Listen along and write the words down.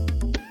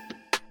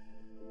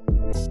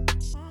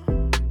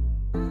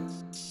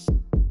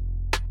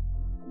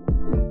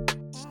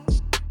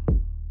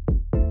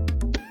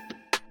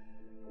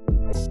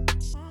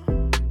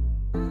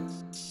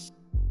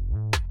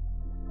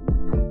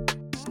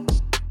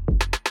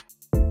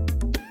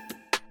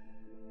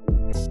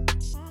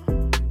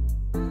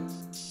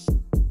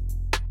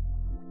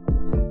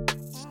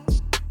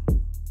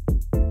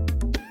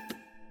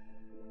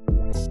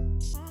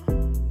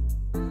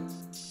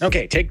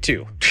Okay, take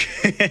two.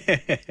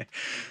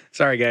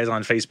 Sorry, guys,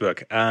 on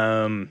Facebook.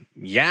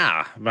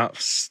 About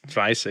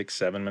 5, 6,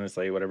 7 minutes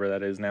late, whatever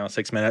that is now,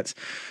 6 minutes.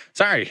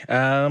 Sorry.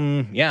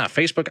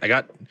 Facebook. I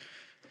got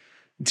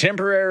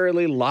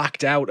temporarily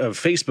locked out of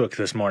Facebook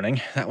this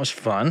morning. That was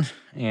fun.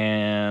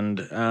 And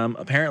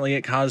apparently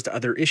it caused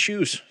other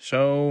issues.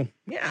 So,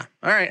 yeah.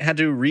 All right. Had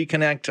to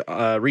reconnect,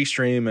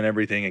 restream and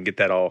everything and get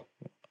that all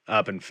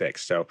up and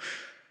fixed. So,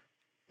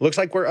 looks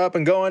like we're up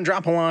and going.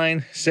 Drop a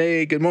line.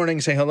 Say good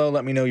morning. Say hello.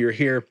 Let me know you're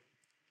here.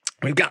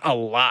 We've got a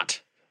lot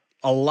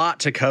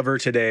to cover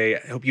today.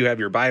 I hope you have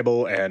your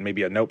Bible and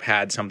maybe a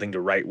notepad, something to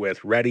write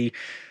with ready.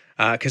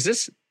 Because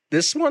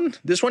this one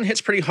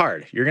hits pretty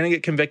hard. You're going to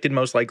get convicted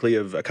most likely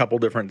of a couple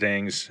different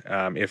things.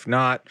 If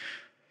not,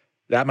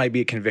 that might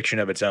be a conviction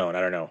of its own.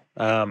 I don't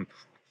know.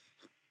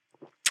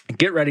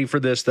 Get ready for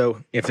this,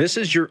 though. If this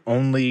is your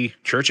only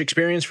church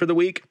experience for the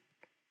week,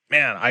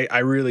 man, I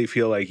really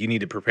feel like you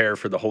need to prepare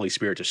for the Holy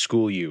Spirit to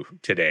school you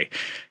today,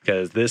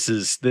 because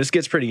this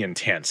gets pretty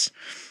intense.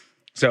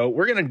 So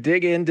we're going to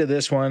dig into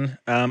this one.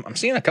 I'm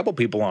seeing a couple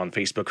people on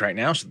Facebook right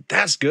now, so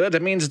that's good.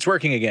 That means it's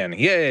working again.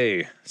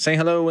 Yay. Say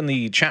hello in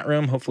the chat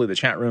room. Hopefully the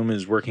chat room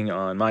is working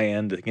on my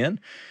end again.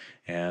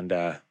 And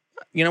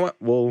you know what?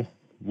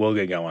 We'll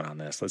get going on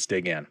this. Let's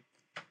dig in.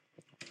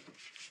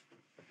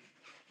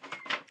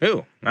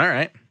 Ooh, all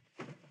right.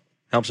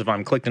 Helps if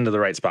I'm clicked into the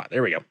right spot.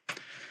 There we go.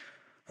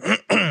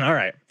 All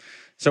right.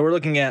 So we're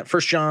looking at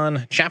 1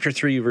 John chapter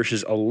 3,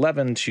 verses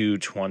 11 to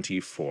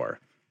 24.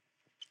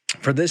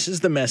 For this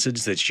is the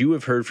message that you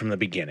have heard from the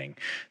beginning,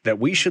 that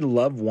we should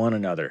love one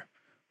another.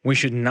 We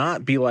should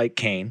not be like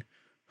Cain,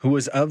 who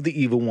was of the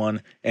evil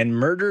one and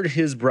murdered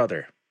his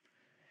brother.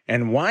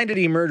 And why did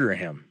he murder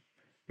him?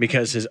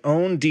 Because his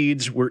own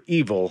deeds were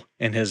evil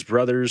and his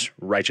brother's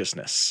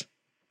righteousness.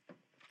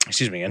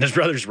 And his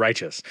brother's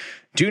righteous.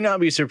 Do not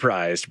be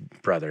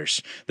surprised,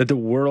 brothers, that the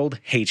world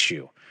hates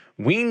you.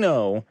 We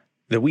know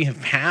that we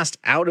have passed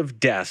out of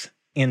death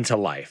into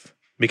life,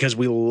 because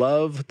we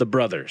love the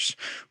brothers.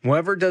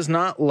 Whoever does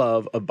not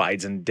love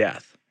abides in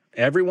death.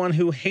 Everyone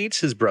who hates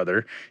his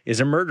brother is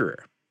a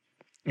murderer.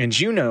 And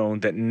you know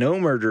that no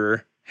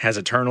murderer has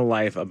eternal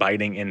life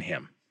abiding in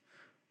him.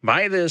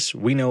 By this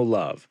we know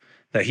love,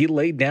 that he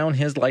laid down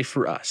his life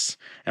for us,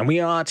 and we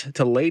ought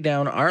to lay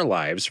down our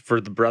lives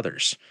for the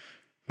brothers.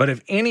 But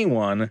if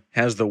anyone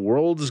has the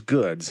world's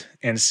goods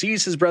and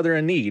sees his brother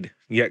in need,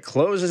 yet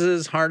closes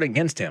his heart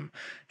against him,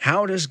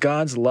 how does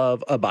God's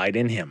love abide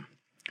in him?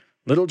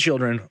 Little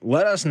children,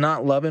 let us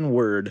not love in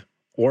word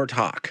or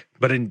talk,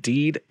 but in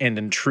deed and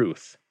in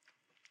truth.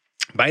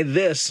 By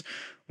this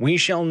we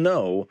shall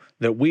know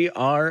that we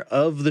are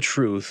of the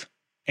truth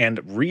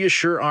and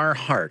reassure our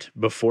heart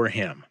before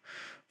him.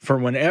 For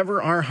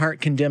whenever our heart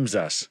condemns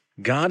us,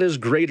 God is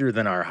greater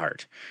than our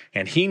heart,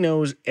 and he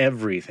knows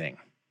everything.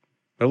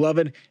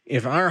 Beloved,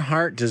 if our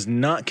heart does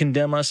not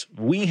condemn us,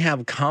 we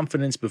have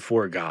confidence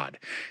before God,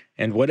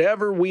 and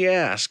whatever we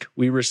ask,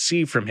 we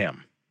receive from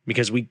him,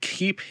 because we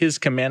keep his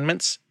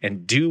commandments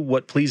and do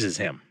what pleases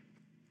him.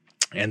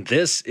 And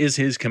this is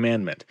his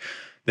commandment,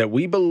 that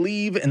we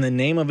believe in the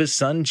name of his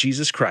Son,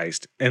 Jesus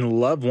Christ, and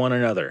love one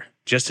another,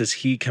 just as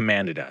he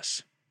commanded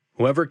us.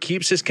 Whoever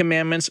keeps his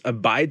commandments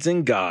abides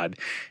in God,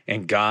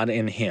 and God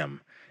in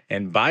him.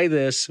 And by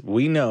this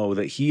we know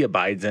that he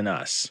abides in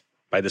us,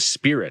 by the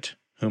Spirit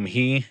whom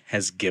he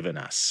has given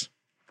us.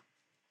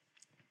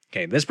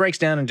 Okay, this breaks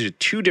down into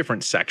two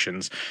different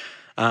sections.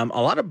 A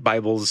lot of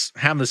Bibles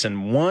have this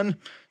in one.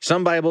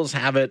 Some Bibles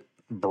have it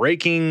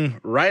breaking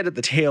right at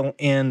the tail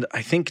end.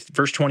 I think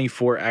verse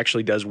 24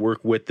 actually does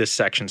work with this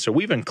section, so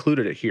we've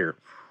included it here.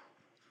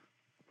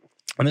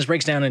 And this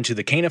breaks down into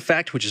the Cain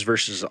effect, which is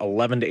verses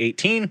 11 to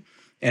 18,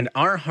 and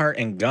our heart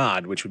and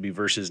God, which would be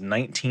verses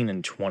 19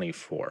 and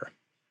 24.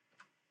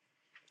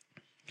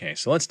 Okay,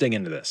 so let's dig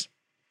into this.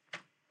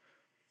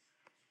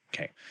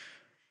 Okay.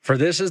 For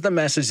this is the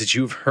message that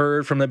you've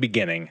heard from the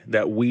beginning,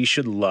 that we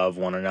should love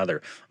one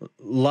another.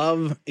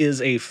 Love is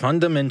a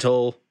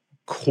fundamental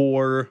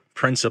core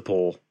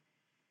principle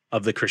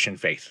of the Christian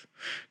faith.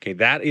 Okay,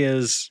 that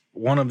is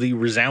one of the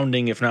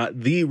resounding, if not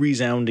the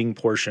resounding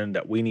portion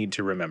that we need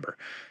to remember.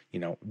 You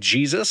know,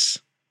 Jesus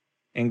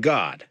and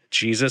God.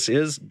 Jesus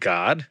is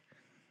God,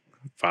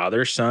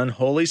 Father, Son,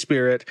 Holy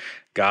Spirit.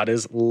 God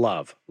is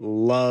love.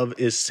 Love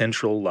is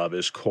central. Love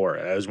is core.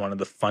 That is one of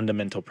the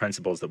fundamental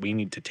principles that we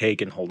need to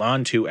take and hold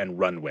on to and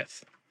run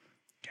with.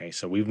 Okay,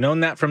 so we've known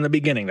that from the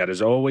beginning. That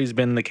has always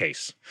been the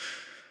case.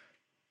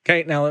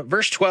 Okay, now at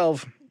verse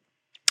 12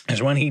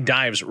 is when he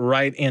dives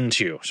right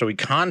into. So he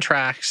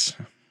contrasts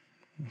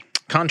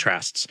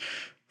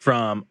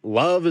from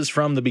love is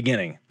from the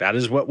beginning. That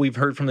is what we've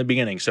heard from the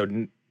beginning.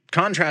 So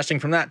contrasting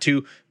from that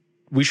to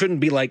we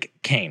shouldn't be like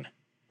Cain,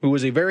 who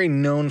was a very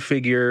known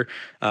figure,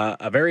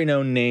 a very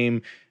known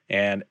name,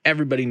 and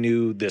everybody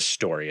knew this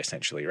story,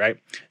 essentially, right?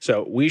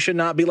 So we should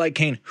not be like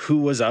Cain, who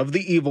was of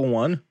the evil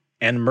one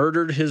and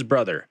murdered his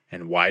brother.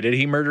 And why did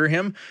he murder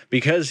him?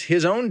 Because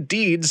his own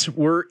deeds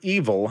were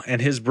evil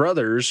and his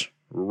brother's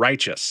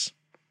righteous.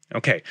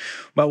 Okay,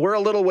 well, we're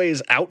a little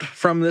ways out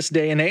from this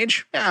day and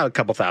age, a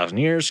couple thousand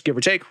years, give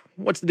or take.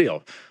 What's the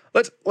deal?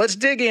 Let's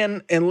dig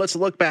in and let's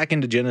look back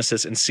into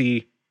Genesis and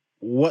see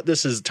what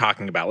this is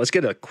talking about. Let's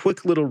get a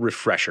quick little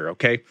refresher,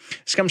 okay?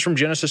 This comes from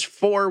Genesis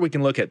 4. We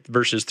can look at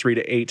verses 3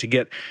 to 8 to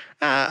get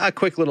a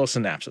quick little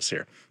synopsis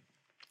here.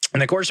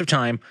 In the course of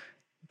time,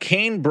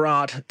 Cain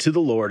brought to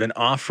the Lord an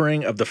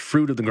offering of the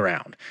fruit of the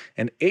ground,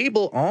 and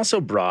Abel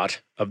also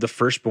brought of the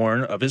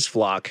firstborn of his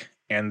flock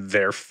and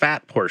their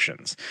fat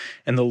portions.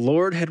 And the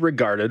Lord had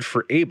regarded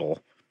for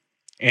Abel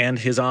and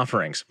his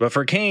offerings, but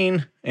for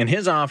Cain and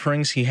his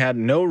offerings he had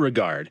no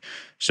regard.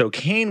 So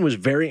Cain was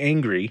very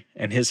angry,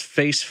 and his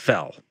face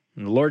fell.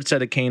 And the Lord said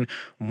to Cain,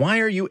 "Why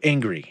are you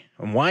angry,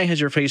 and why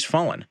has your face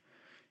fallen?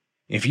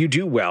 If you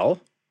do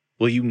well,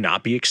 will you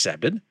not be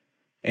accepted?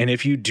 And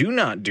if you do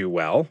not do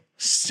well,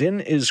 sin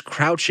is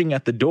crouching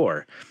at the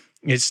door.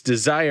 Its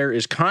desire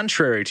is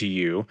contrary to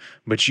you,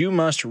 but you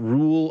must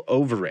rule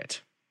over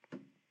it."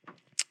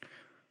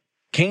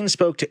 Cain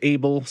spoke to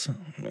Abel,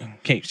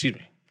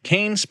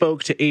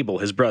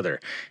 his brother,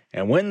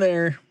 and when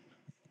they're,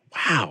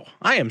 I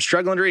am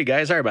struggling to read,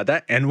 guys, sorry about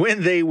that. And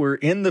when they were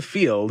in the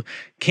field,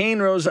 Cain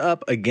rose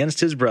up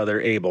against his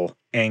brother Abel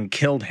and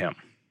killed him.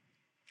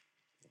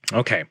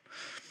 Okay,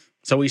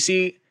 so we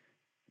see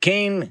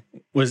Cain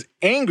was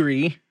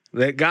angry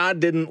that God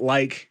didn't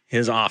like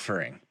his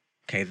offering.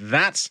 Okay,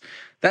 that's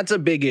a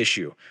big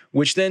issue,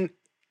 which then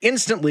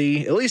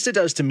instantly, at least it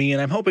does to me,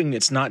 and I'm hoping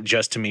it's not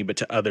just to me, but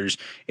to others,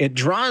 it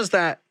draws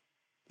that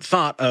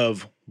thought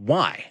of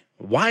why?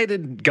 Why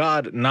did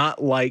God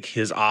not like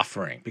his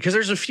offering? Because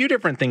there's a few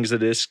different things that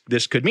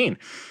this could mean.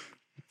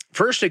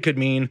 First, it could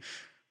mean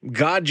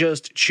God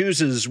just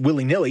chooses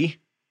willy-nilly.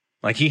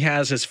 Like he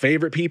has his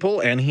favorite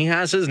people and he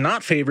has his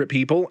not favorite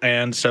people,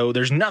 and so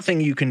there's nothing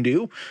you can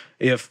do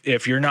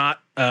if you're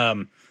not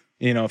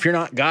if you're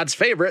not God's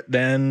favorite,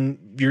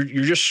 then you're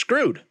just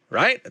screwed,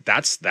 right?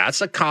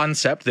 That's a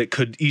concept that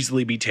could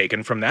easily be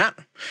taken from that.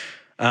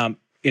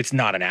 It's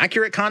not an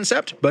accurate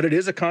concept, but it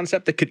is a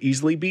concept that could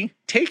easily be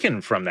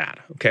taken from that,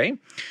 okay?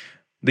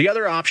 The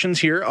other options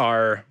here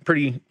are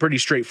pretty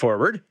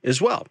straightforward as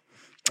well.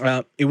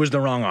 It was the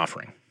wrong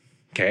offering,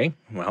 okay?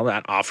 Well,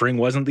 that offering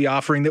wasn't the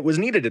offering that was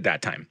needed at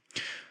that time.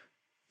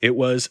 It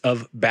was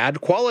of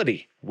bad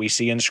quality. We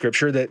see in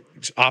Scripture that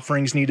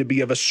offerings need to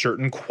be of a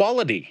certain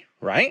quality,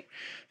 right?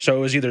 So it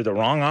was either the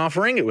wrong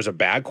offering, it was a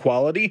bad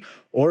quality,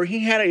 or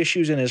he had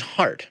issues in his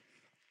heart.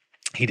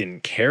 He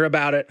didn't care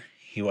about it.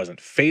 He wasn't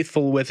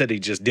faithful with it. He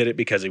just did it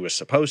because he was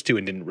supposed to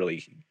and didn't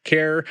really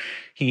care.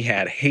 He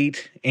had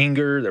hate,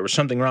 anger. There was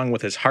something wrong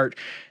with his heart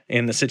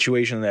in the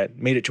situation that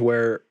made it to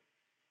where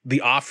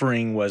the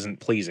offering wasn't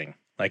pleasing.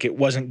 Like it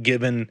wasn't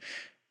given,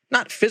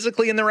 not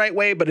physically in the right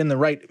way, but in the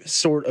right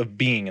sort of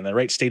being, in the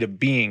right state of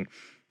being,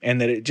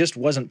 and that it just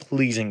wasn't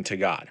pleasing to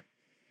God.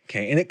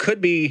 Okay, and it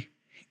could be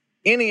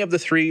any of the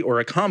three or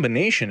a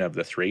combination of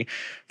the three.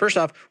 First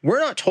off,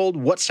 we're not told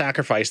what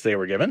sacrifice they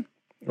were given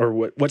or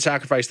what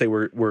sacrifice they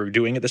were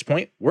doing at this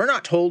point. We're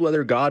not told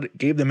whether God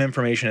gave them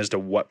information as to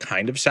what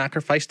kind of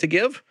sacrifice to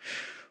give.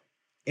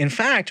 In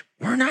fact,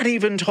 we're not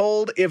even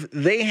told if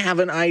they have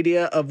an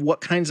idea of what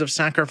kinds of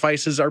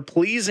sacrifices are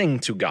pleasing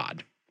to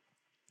God.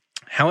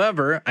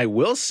 However, I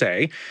will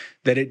say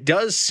that it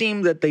does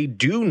seem that they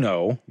do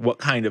know what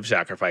kind of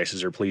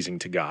sacrifices are pleasing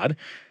to God,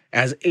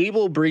 as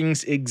Abel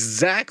brings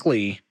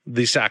exactly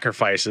the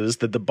sacrifices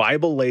that the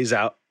Bible lays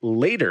out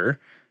later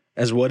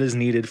as what is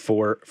needed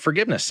for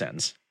forgiveness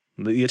sins,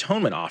 the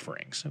atonement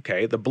offerings,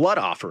 okay, the blood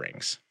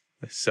offerings.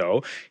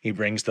 So he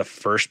brings the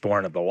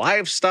firstborn of the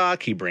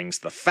livestock, he brings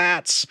the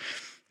fats,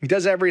 he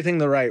does everything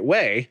the right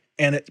way,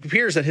 and it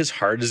appears that his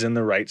heart is in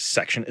the right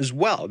section as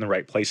well, in the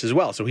right place as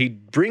well. So he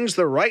brings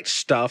the right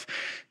stuff,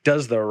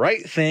 does the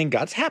right thing,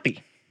 God's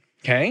happy,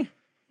 okay?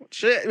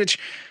 Which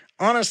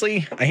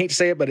honestly, I hate to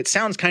say it, but it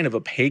sounds kind of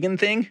a pagan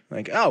thing.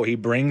 Like, oh, he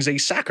brings a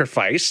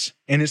sacrifice,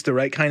 and it's the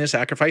right kind of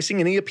sacrificing,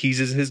 and he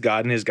appeases his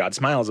God, and his God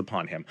smiles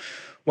upon him.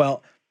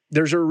 Well,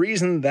 there's a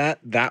reason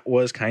that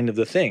was kind of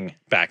the thing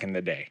back in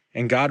the day,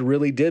 and God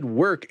really did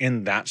work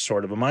in that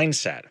sort of a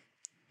mindset.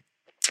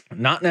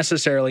 Not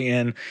necessarily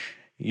in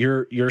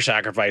your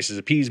sacrifices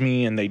appease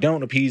me, and they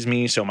don't appease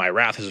me, so my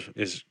wrath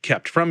is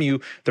kept from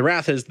you. The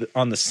wrath is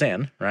on the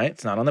sin, right?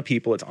 It's not on the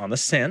people, it's on the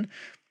sin,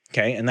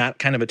 okay? And that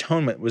kind of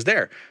atonement was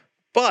there.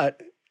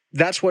 But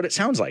that's what it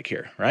sounds like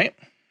here, right?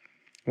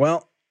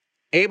 Well,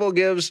 Abel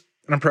gives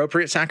an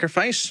appropriate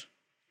sacrifice.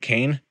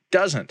 Cain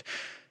doesn't.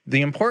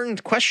 The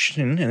important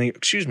question,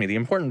 the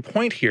important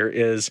point here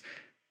is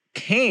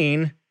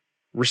Cain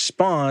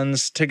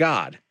responds to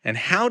God. And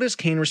how does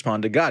Cain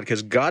respond to God?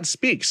 Because God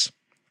speaks,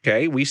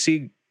 okay? We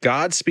see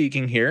God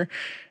speaking here,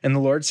 and the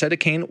Lord said to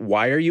Cain,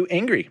 "Why are you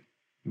angry?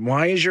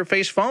 Why is your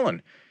face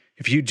fallen?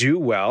 If you do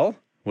well,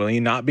 will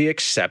you not be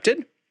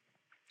accepted?"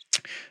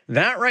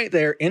 That right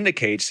there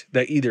indicates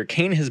that either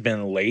Cain has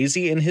been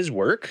lazy in his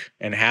work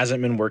and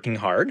hasn't been working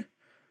hard,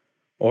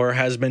 or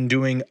has been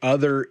doing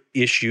other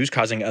issues,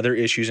 causing other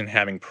issues and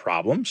having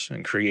problems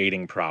and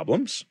creating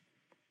problems,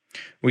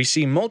 We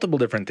see multiple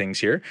different things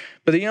here,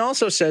 but he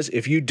also says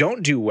if you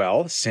don't do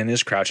well, sin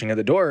is crouching at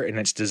the door and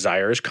its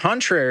desire is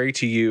contrary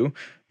to you,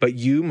 but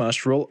you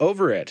must rule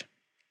over it.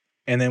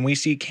 And then we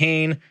see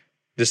Cain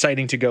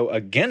deciding to go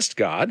against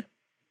God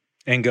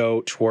and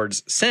go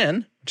towards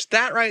sin, which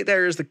that right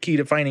there is the key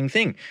defining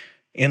thing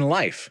in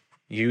life.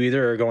 You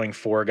either are going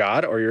for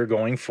God or you're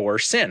going for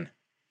sin.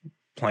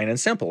 Plain and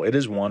simple. It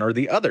is one or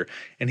the other.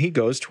 And he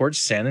goes towards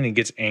sin and he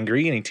gets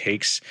angry and he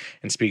takes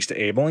and speaks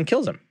to Abel and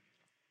kills him.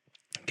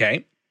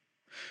 Okay?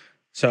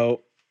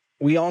 So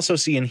we also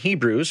see in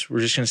Hebrews, we're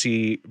just going to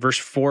see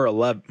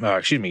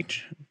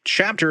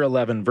chapter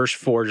 11, verse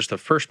 4, just the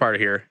first part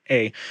here,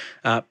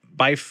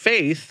 by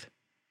faith,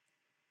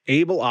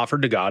 Abel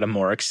offered to God a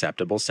more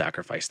acceptable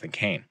sacrifice than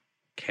Cain.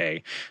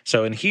 Okay?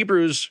 So in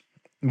Hebrews,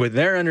 with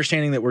their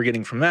understanding that we're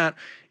getting from that,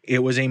 it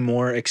was a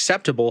more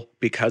acceptable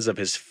because of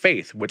his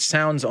faith, which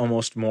sounds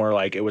almost more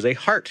like it was a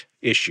heart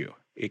issue.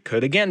 It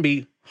could, again,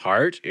 be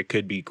heart. It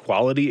could be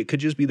quality. It could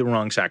just be the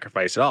wrong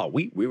sacrifice at all.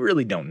 We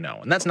really don't know,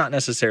 and that's not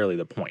necessarily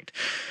the point.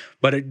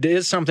 But it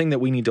is something that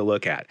we need to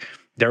look at.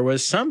 There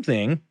was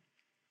something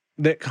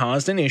that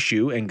caused an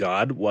issue, and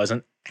God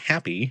wasn't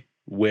happy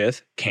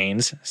with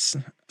Cain's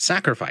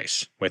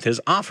sacrifice, with his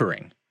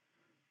offering.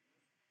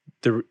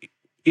 The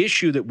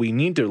issue that we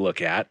need to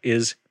look at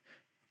is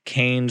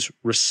Cain's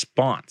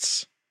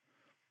response.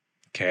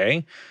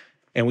 Okay?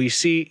 And we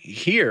see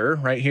here,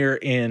 right here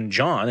in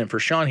John, and 1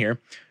 John here,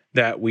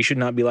 that we should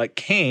not be like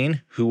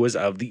Cain, who was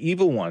of the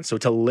evil one. So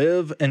to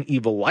live an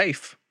evil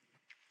life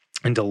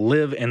and to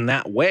live in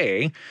that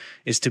way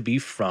is to be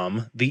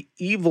from the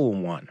evil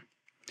one.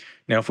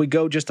 Now, if we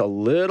go just a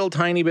little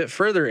tiny bit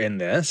further in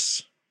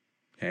this,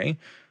 okay,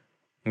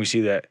 we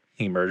see that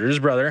he murdered his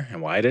brother.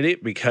 And why did he?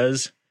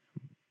 Because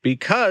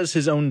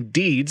his own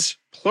deeds,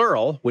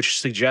 plural, which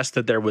suggests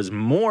that there was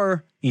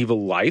more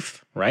evil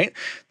life, right?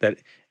 That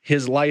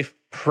his life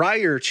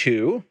prior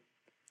to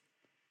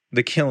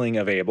the killing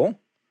of Abel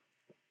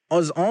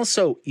was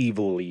also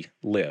evilly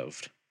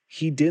lived.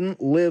 He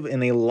didn't live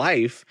in a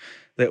life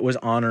that was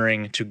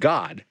honoring to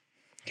God.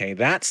 Okay,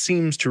 that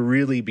seems to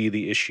really be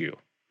the issue.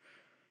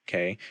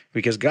 Okay,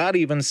 because God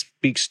even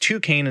speaks to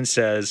Cain and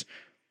says,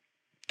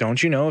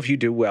 don't you know if you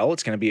do well,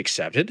 it's going to be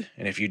accepted?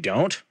 And if you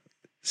don't,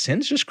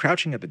 sin's just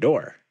crouching at the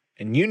door,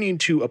 and you need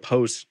to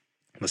oppose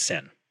the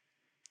sin.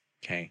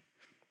 Okay?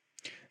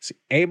 See,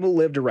 Abel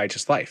lived a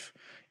righteous life,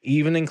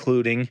 even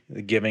including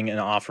giving an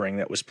offering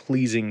that was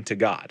pleasing to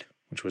God,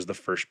 which was the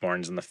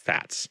firstborns and the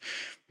fats,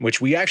 which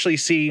we actually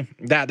see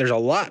that there's a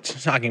lot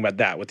talking about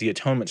that with the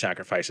atonement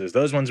sacrifices.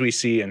 Those ones we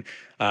see in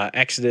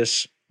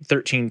Exodus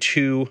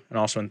 13:2 and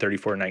also in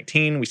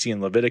 34:19. We see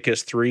in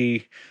Leviticus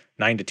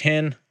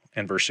 3:9-10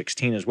 and verse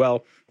 16 as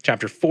well.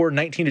 Chapter 4,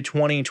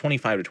 19-20,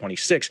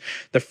 25-26.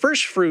 The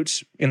first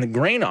fruits in the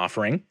grain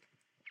offering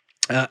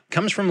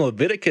comes from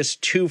Leviticus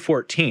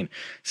 2:14.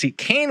 See,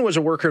 Cain was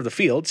a worker of the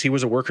fields. He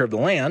was a worker of the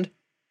land.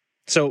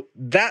 So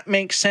that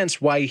makes sense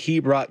why he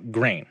brought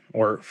grain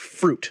or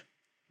fruit,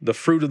 the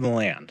fruit of the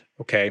land,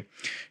 okay?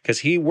 Because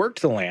he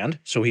worked the land,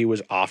 so he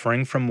was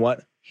offering from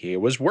what he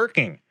was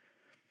working.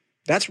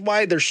 That's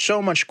why there's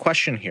so much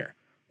question here.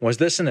 Was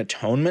this an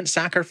atonement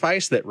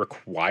sacrifice that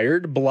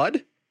required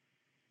blood?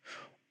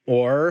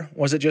 Or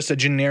was it just a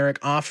generic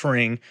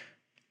offering?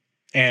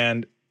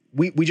 And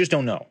we just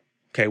don't know.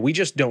 Okay, we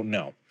just don't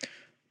know.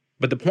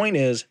 But the point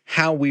is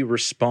how we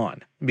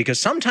respond. Because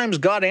sometimes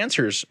God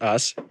answers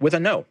us with a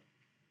no.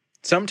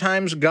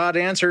 Sometimes God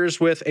answers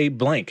with a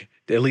blank.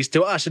 At least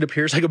to us, it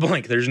appears like a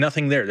blank. There's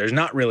nothing there. There's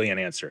not really an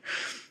answer.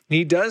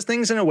 He does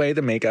things in a way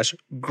that make us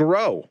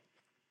grow.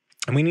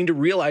 And we need to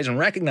realize and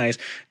recognize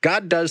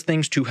God does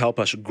things to help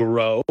us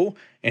grow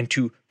and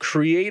to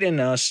create in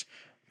us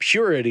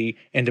purity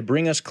and to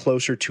bring us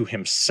closer to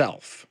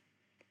himself.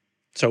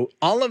 So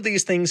all of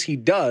these things he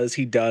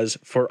does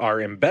for our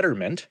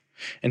embetterment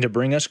and to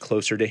bring us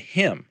closer to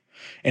him.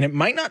 And it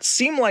might not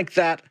seem like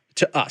that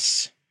to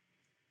us.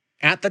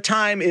 At the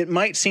time, it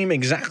might seem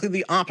exactly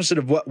the opposite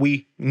of what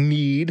we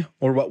need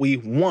or what we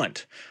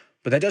want.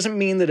 But that doesn't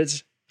mean that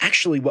it's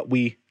actually what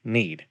we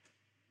need.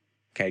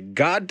 Okay,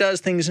 God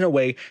does things in a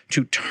way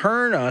to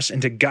turn us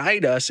and to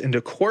guide us and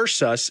to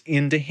course us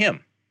into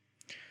him.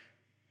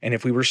 And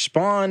if we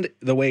respond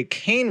the way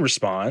Cain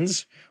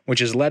responds,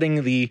 which is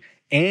letting the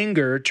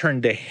anger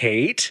turn to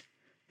hate,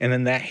 and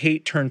then that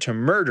hate turn to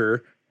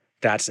murder,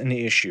 that's an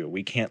issue.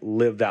 We can't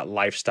live that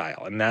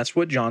lifestyle. And that's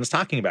what John's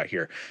talking about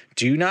here.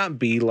 Do not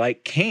be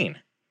like Cain.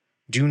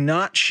 Do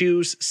not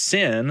choose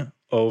sin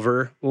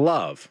over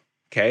love.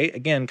 Okay,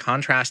 again,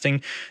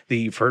 contrasting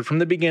you've heard from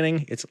the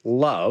beginning, it's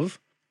love.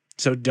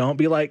 So don't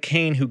be like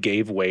Cain who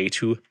gave way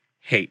to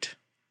hate.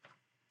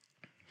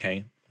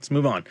 Okay, let's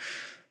move on.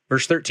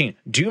 Verse 13,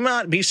 do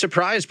not be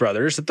surprised,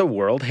 brothers, that the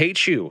world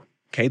hates you.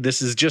 Okay,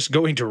 this is just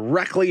going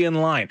directly in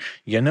line.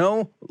 You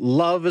know,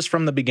 love is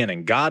from the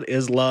beginning. God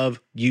is love.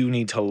 You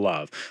need to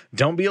love.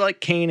 Don't be like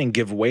Cain and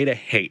give way to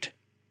hate.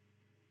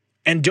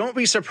 And don't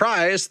be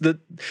surprised that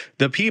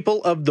the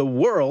people of the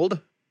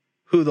world,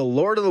 who the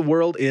Lord of the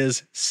world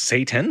is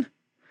Satan,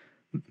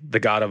 the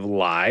God of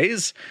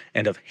lies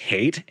and of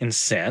hate and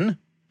sin,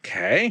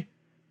 okay?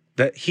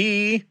 That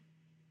he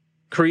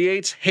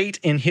creates hate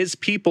in his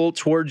people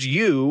towards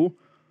you,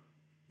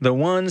 the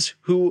ones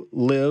who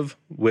live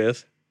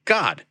with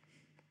God.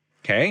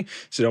 Okay?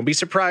 So don't be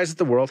surprised that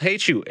the world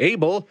hates you.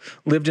 Abel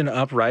lived an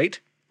upright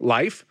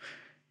life,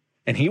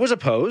 and he was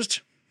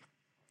opposed,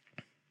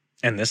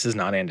 and this is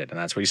not ended. And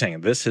that's what he's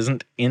saying. This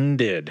isn't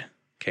ended.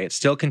 Okay, it's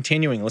still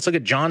continuing. Let's look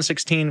at John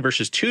 16,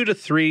 verses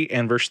 2-3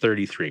 and verse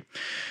 33.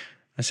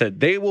 I said,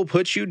 they will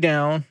put you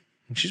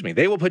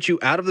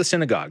out of the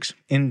synagogues.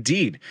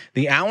 Indeed,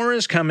 the hour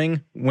is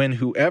coming when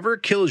whoever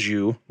kills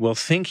you will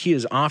think he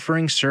is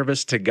offering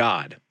service to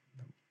God.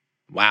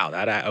 Wow,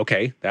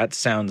 that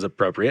sounds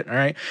appropriate. All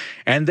right.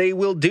 And they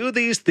will do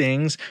these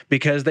things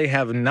because they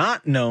have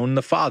not known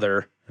the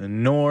Father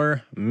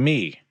nor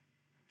me.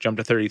 Jump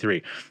to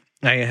 33.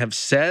 I have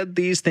said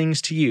these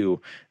things to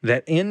you,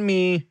 that in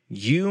me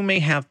you may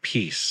have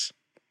peace.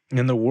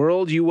 In the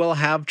world you will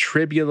have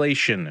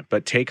tribulation,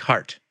 but take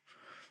heart.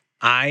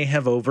 I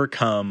have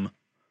overcome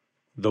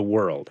the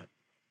world.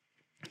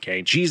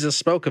 Okay, Jesus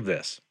spoke of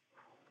this.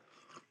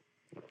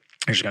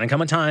 There's going to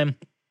come a time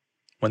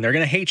when they're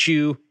going to hate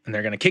you, and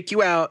they're going to kick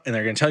you out, and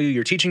they're going to tell you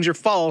your teachings are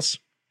false,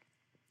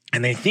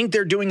 and they think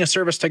they're doing a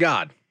service to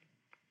God.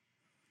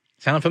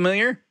 Sound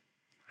familiar?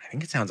 I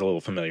think it sounds a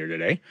little familiar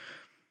today.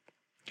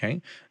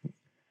 Okay?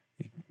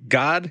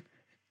 God,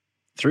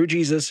 through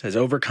Jesus, has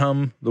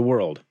overcome the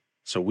world,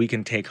 so we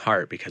can take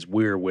heart because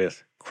we're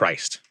with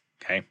Christ.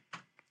 Okay?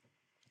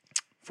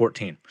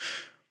 14.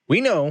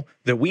 We know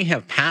that we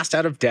have passed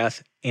out of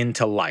death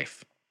into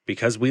life,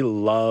 because we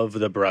love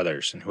the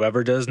brothers, and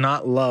whoever does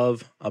not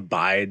love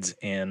abides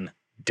in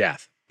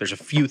death. There's a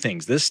few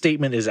things. This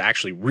statement is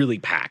actually really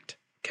packed.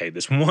 Okay,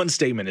 this one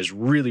statement is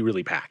really,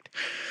 really packed.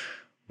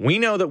 We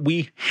know that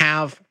we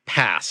have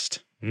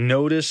passed.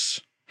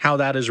 Notice how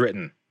that is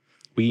written.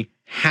 We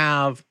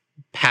have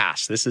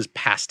passed. This is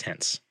past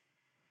tense.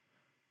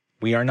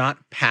 We are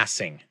not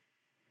passing.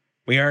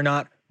 We are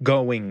not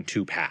going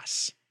to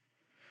pass.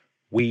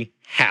 We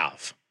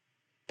have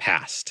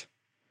passed.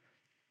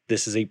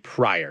 This is a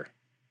prior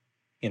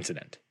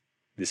incident.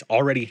 This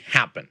already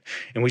happened.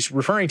 And what he's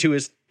referring to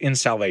is in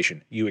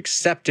salvation. You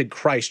accepted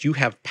Christ. You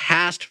have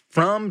passed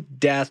from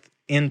death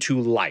into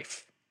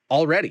life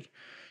already.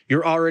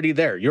 You're already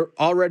there. You're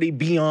already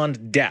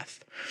beyond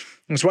death.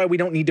 That's why we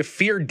don't need to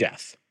fear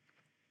death.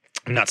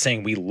 I'm not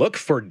saying we look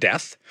for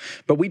death,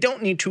 but we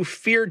don't need to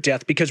fear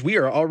death because we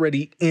are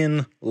already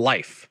in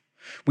life.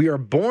 We are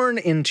born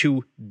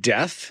into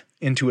death,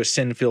 into a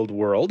sin-filled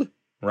world,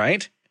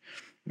 right?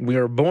 We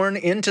are born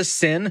into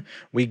sin.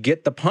 We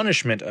get the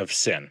punishment of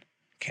sin.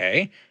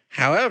 Okay.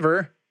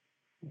 However,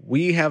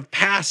 we have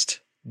passed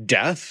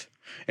death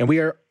and we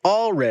are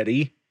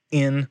already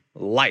in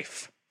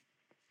life.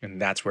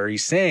 And that's where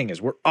he's saying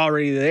is we're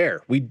already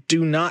there. We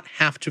do not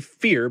have to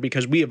fear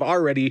because we have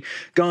already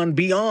gone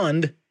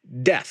beyond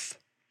death.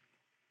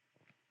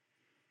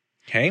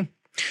 Okay.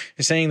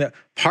 He's saying that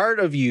part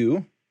of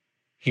you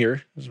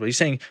here is what he's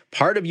saying.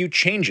 Part of you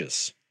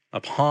changes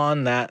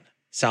upon that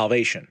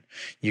salvation.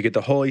 You get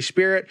the Holy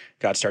Spirit,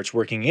 God starts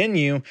working in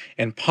you,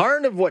 and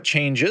part of what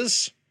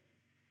changes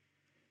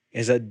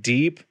is a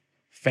deep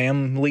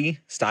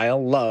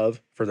family-style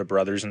love for the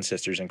brothers and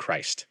sisters in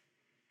Christ.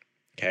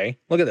 Okay?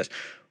 Look at this.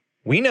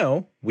 We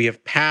know we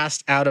have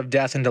passed out of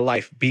death into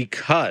life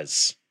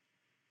because,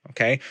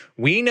 okay?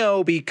 We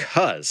know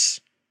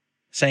because,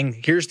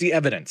 saying, here's the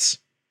evidence.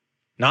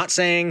 Not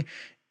saying,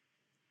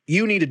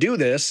 you need to do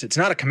this. It's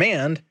not a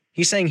command.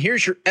 He's saying,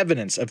 here's your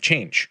evidence of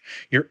change.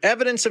 Your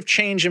evidence of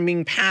change and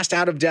being passed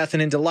out of death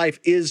and into life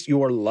is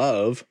your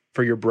love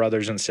for your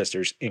brothers and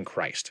sisters in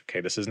Christ.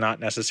 Okay, this is not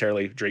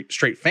necessarily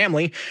straight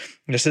family.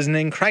 This is an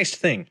in Christ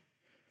thing.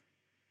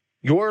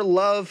 Your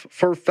love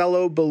for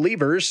fellow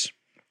believers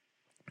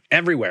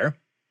everywhere,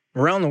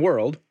 around the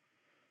world,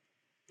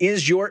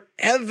 is your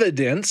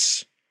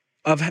evidence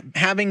of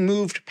having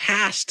moved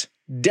past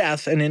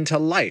death and into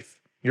life.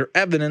 Your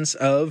evidence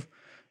of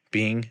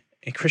being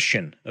a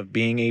Christian, of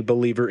being a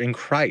believer in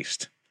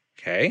Christ.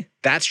 Okay?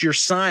 That's your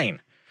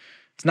sign.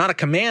 It's not a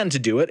command to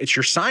do it. It's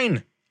your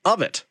sign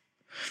of it.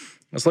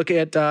 Let's look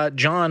at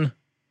John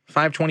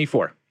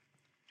 5:24.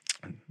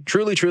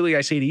 Truly, truly,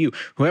 I say to you,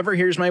 whoever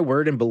hears my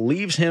word and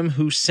believes him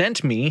who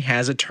sent me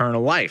has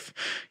eternal life.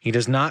 He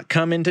does not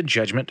come into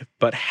judgment,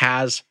 but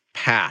has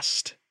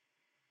passed.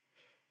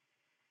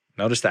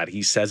 Notice that.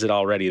 He says it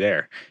already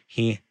there.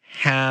 He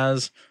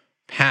has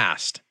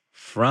passed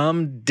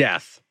from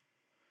death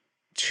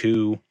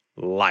to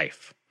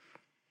life.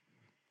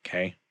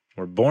 Okay?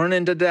 We're born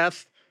into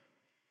death,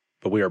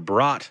 but we are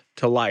brought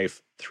to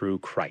life through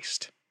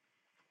Christ.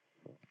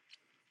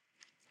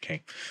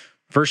 Okay.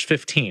 Verse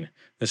 15.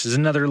 This is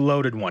another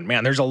loaded one.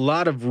 Man, there's a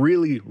lot of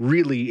really,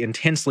 really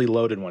intensely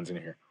loaded ones in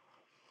here.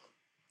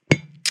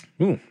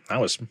 Ooh,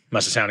 must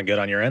have sounded good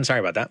on your end. Sorry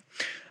about that.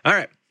 All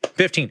right.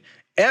 15.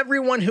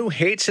 Everyone who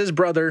hates his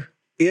brother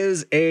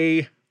is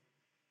a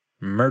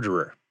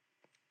murderer.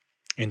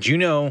 And you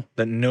know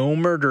that no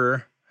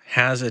murderer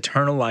has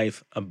eternal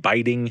life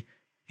abiding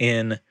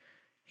in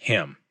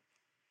him.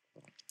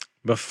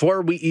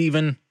 Before we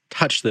even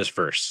touch this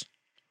verse,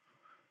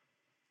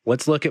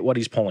 let's look at what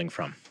he's pulling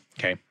from,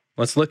 okay?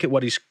 Let's look at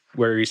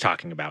where he's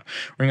talking about.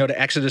 We're going to go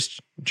to Exodus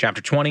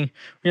chapter 20.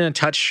 We're going to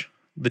touch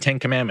the 10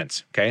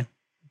 Commandments, okay?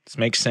 This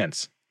makes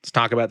sense. Let's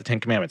talk about the 10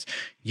 Commandments.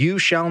 You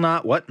shall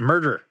not, what?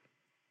 Murder.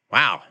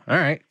 Wow. All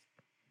right.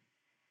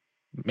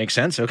 Makes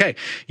sense. Okay.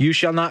 You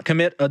shall not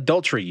commit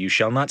adultery. You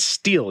shall not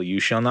steal. You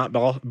shall not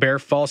bear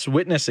false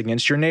witness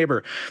against your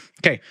neighbor.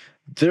 Okay.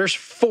 There's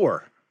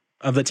 4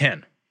 of the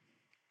 10.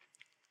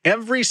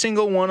 Every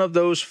single one of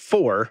those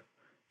 4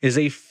 is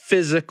a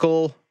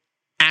physical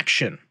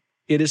action.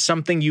 It is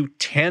something you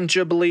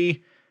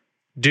tangibly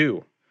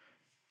do.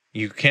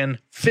 You can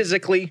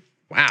physically,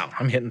 wow,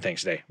 I'm hitting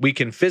things today. We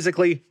can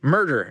physically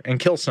murder and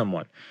kill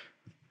someone.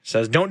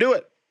 Says don't do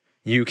it.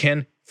 You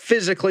can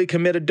physically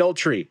commit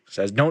adultery.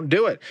 Says don't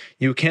do it.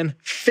 You can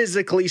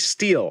physically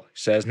steal.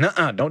 Says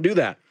nuh-uh, don't do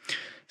that.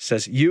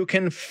 Says you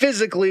can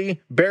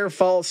physically bear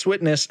false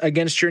witness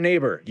against your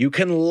neighbor. You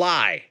can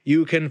lie.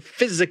 You can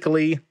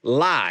physically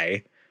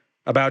lie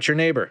about your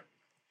neighbor.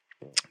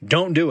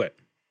 Don't do it.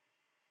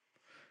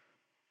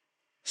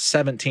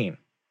 17.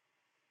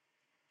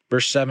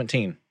 Verse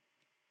 17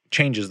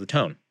 changes the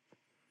tone.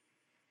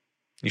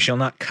 You shall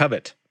not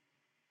covet.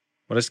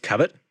 What is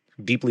covet?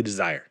 Deeply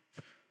desire.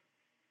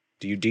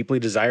 Do you deeply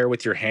desire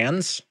with your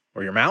hands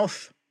or your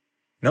mouth?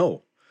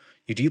 No.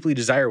 You deeply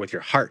desire with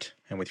your heart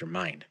and with your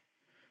mind.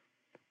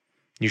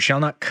 You shall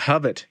not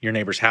covet your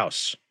neighbor's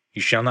house.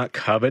 You shall not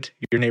covet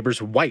your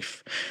neighbor's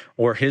wife,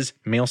 or his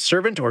male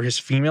servant, or his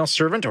female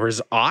servant, or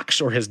his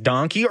ox, or his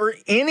donkey, or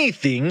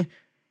anything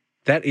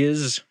that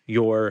is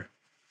your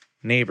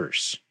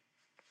neighbor's.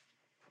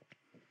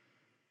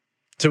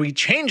 So he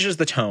changes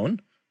the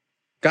tone.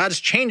 God's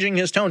changing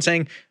his tone,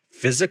 saying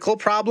physical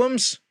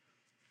problems,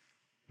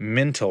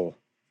 mental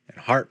and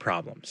heart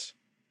problems.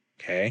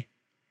 Okay?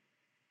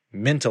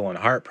 Mental and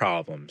heart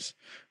problems.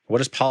 What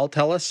does Paul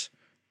tell us?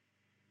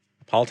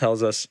 Paul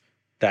tells us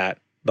that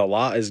the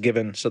law is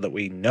given so that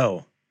we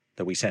know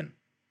that we sin.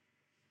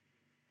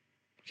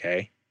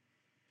 Okay?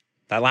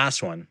 That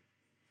last one,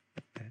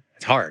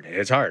 it's hard.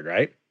 It's hard,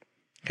 right?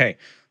 Okay,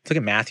 let's look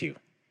at Matthew.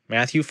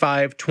 Matthew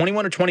 5,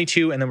 21 to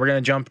 22, and then we're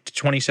going to jump to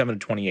 27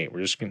 to 28.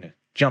 We're just going to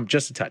jump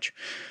just a touch.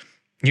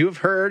 You have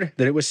heard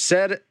that it was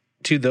said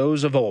to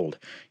those of old,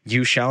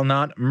 you shall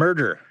not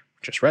murder.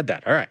 Just read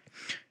that. All right.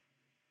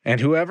 And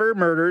whoever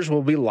murders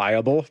will be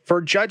liable for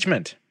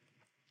judgment.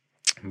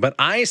 But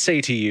I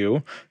say to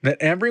you that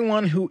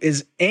everyone who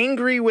is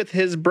angry with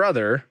his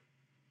brother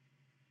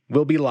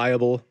will be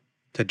liable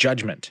to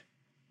judgment.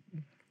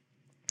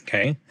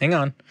 Okay, hang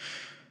on.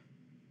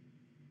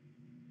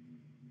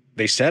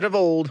 They said of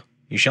old,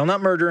 you shall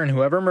not murder, and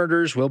whoever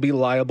murders will be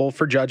liable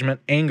for judgment,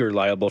 anger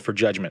liable for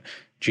judgment.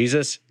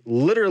 Jesus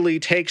literally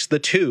takes the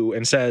two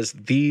and says,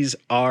 these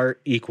are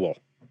equal.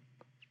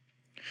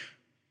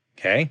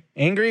 Okay,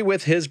 angry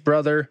with his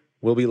brother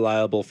will be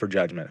liable for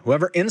judgment.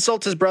 Whoever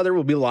insults his brother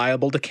will be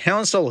liable to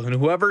counsel, and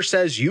whoever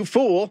says, you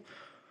fool,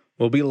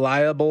 will be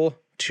liable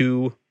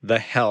to the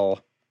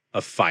hell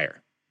of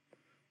fire.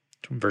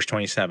 Verse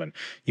 27,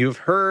 you have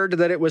heard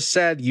that it was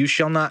said, you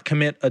shall not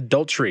commit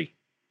adultery.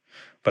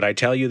 But I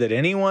tell you that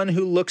anyone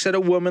who looks at a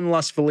woman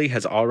lustfully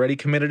has already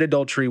committed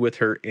adultery with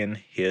her in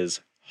his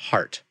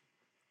heart.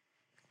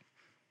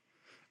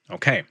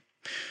 Okay,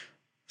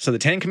 so the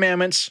 10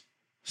 Commandments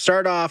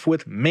start off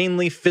with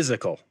mainly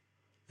physical.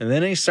 And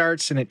then he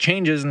starts and it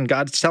changes, and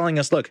God's telling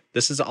us, look,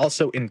 this is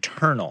also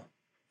internal.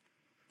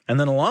 And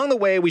then along the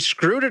way, we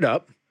screwed it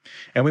up,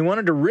 and we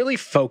wanted to really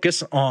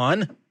focus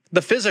on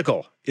the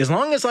physical. As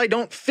long as I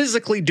don't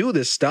physically do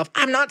this stuff,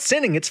 I'm not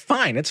sinning. It's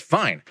fine. It's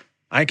fine.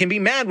 I can be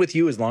mad with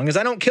you as long as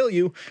I don't kill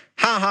you.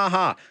 Ha, ha,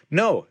 ha.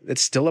 No,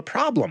 it's still a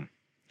problem,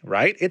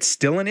 right? It's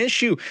still an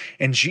issue.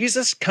 And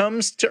Jesus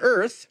comes to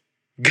earth.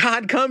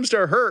 God comes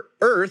to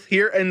earth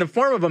here in the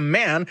form of a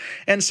man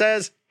and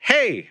says,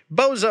 hey,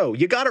 bozo,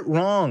 you got it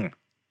wrong.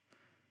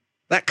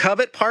 That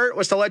covet part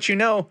was to let you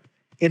know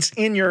it's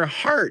in your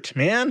heart,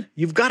 man.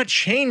 You've got to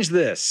change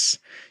this.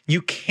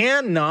 You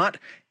cannot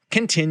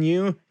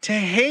continue to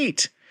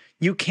hate.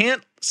 You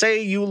can't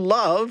say you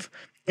love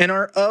and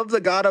are of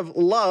the God of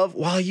love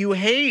while you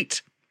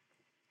hate.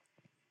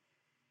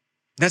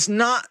 That's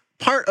not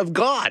part of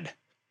God.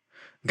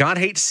 God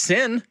hates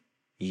sin.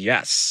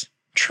 Yes,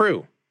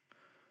 true.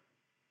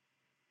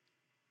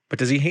 But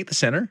does he hate the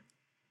sinner?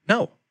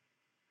 No.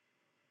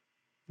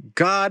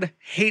 God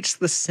hates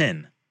the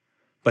sin,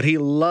 but he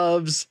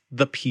loves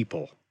the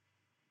people.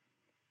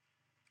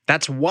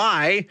 That's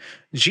why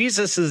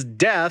Jesus'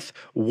 death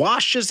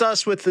washes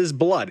us with his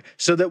blood,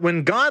 so that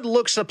when God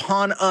looks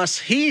upon us,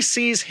 he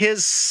sees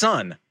his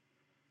son.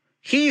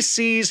 He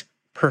sees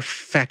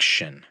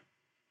perfection.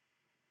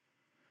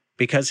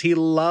 Because he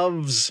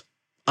loves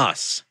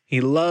us.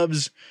 He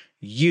loves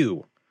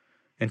you.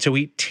 And so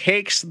he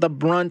takes the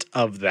brunt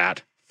of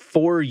that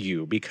for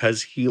you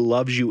because he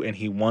loves you and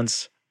he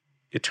wants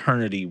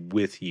eternity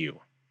with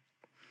you.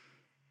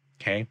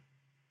 Okay?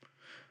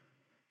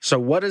 So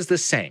what is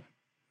this saying?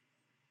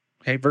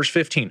 Okay, verse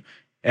 15.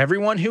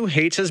 Everyone who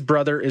hates his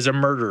brother is a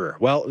murderer.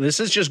 Well, this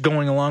is just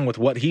going along with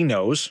what he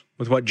knows,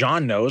 with what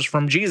John knows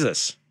from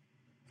Jesus.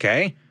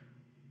 Okay?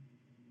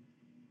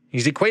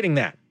 He's equating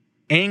that.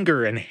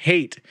 Anger and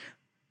hate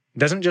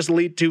doesn't just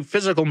lead to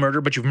physical murder,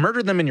 but you've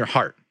murdered them in your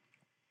heart.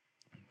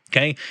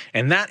 Okay?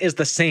 And that is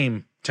the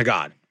same to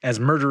God as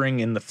murdering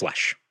in the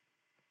flesh.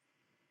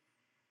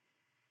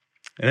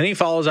 And then he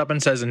follows up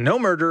and says, no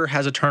murderer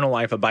has eternal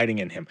life abiding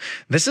in him.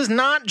 This is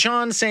not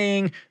John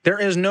saying there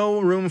is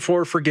no room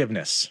for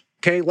forgiveness.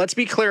 Okay, let's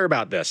be clear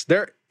about this.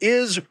 There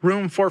is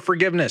room for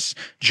forgiveness.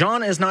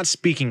 John is not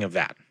speaking of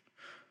that.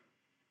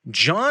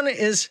 John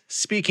is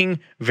speaking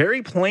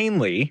very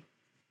plainly,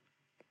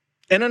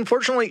 and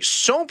unfortunately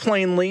so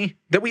plainly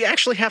that we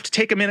actually have to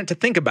take a minute to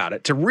think about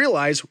it, to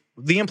realize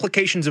the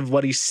implications of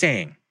what he's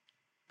saying.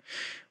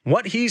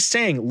 What he's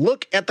saying,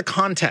 look at the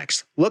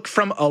context. Look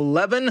from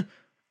 11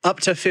 up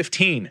to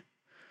 15.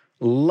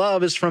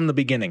 Love is from the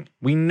beginning.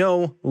 We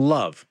know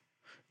love.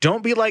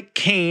 Don't be like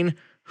Cain,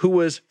 who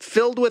was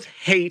filled with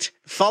hate,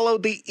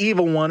 followed the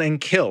evil one, and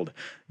killed.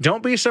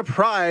 Don't be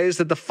surprised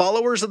that the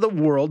followers of the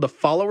world, the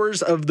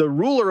followers of the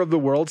ruler of the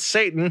world,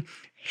 Satan,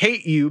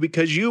 hate you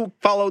because you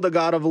follow the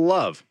God of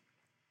love.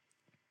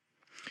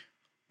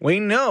 We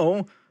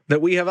know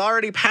that we have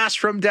already passed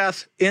from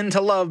death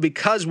into love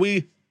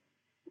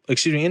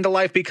into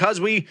life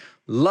because we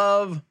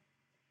love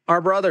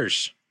our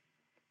brothers.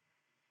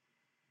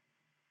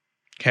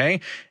 Okay?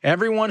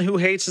 Everyone who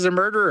hates is a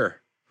murderer.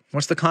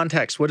 What's the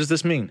context? What does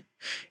this mean?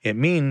 It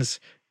means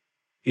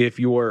if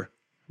you're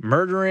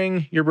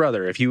murdering your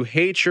brother, if you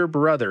hate your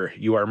brother,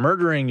 you are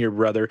murdering your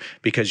brother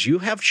because you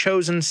have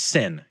chosen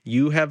sin.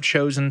 You have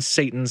chosen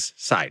Satan's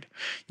side.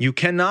 You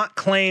cannot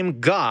claim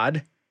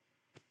God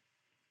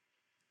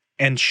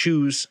and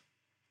choose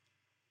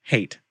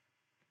hate.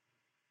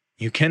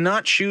 You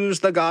cannot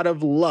choose the God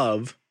of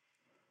love,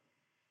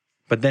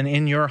 but then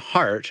in your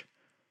heart,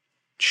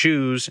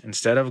 choose,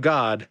 instead of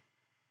God,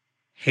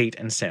 hate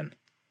and sin.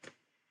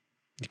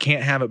 You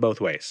can't have it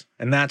both ways.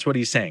 And that's what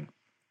he's saying.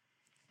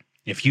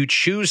 If you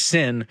choose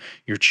sin,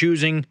 you're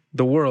choosing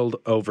the world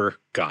over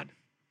God.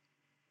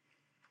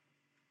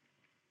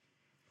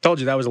 Told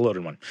you that was a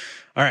loaded one.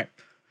 All right.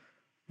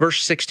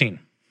 Verse 16.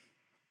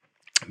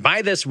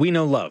 By this we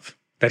know love,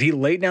 that he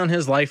laid down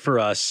his life for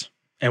us,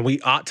 and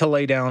we ought to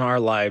lay down our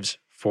lives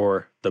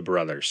for the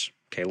brothers.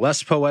 Okay,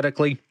 less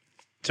poetically,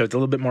 so it's a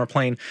little bit more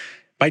plain.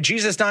 By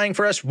Jesus dying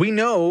for us, we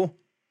know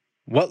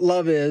what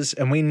love is,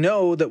 and we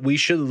know that we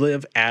should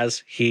live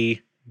as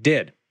he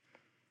did.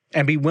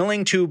 And be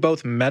willing to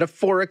both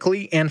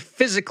metaphorically and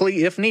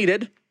physically, if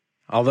needed,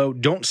 although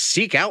don't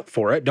seek out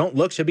for it, don't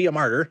look to be a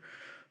martyr,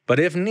 but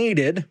if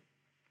needed,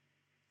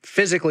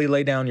 physically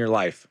lay down your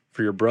life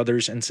for your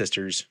brothers and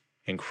sisters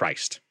in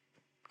Christ.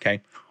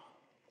 Okay?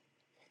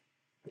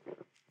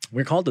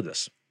 We're called to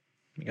this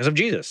because of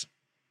Jesus.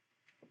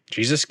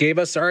 Jesus gave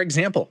us our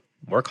example.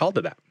 We're called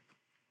to that.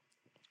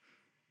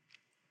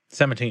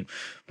 17.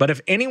 But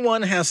if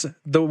anyone has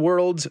the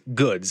world's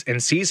goods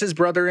and sees his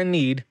brother in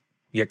need,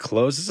 yet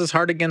closes his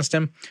heart against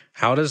him,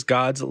 how does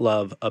God's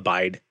love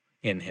abide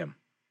in him?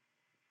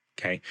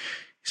 Okay.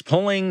 He's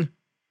pulling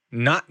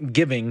not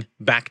giving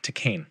back to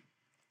Cain.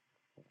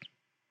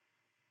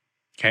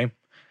 Okay.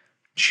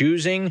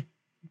 Choosing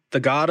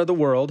the God of the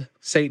world,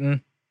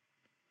 Satan,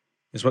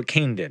 is what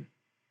Cain did.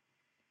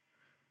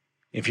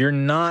 If you're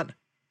not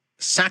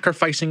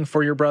sacrificing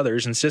for your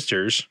brothers and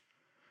sisters,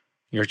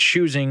 you're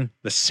choosing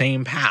the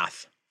same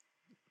path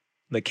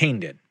that Cain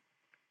did.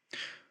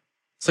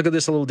 Let's look at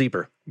this a little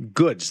deeper.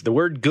 Goods. The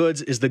word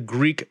goods is the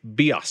Greek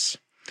bios.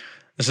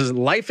 This is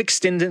life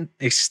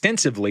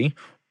extensively,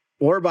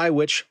 or by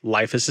which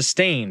life is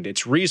sustained.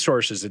 It's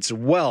resources, it's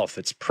wealth,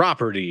 it's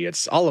property,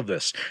 it's all of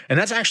this. And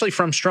that's actually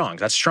from Strong's.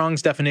 That's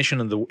Strong's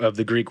definition of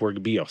the Greek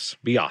word bios.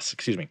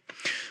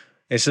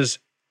 It says,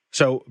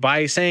 so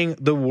by saying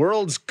the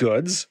world's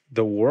goods,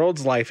 the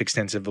world's life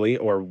extensively,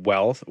 or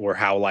wealth, or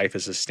how life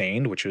is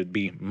sustained, which would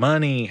be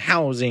money,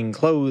 housing,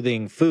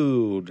 clothing,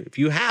 food. If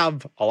you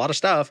have a lot of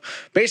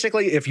stuff,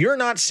 basically, if you're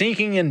not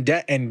sinking in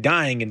debt and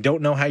dying and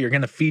don't know how you're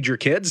going to feed your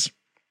kids,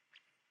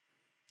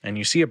 and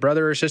you see a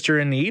brother or sister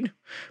in need,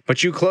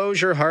 but you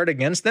close your heart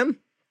against them,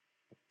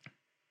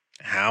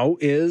 how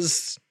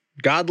is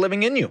God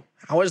living in you?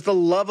 How is the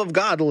love of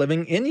God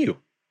living in you?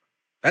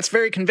 That's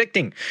very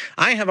convicting.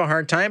 I have a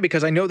hard time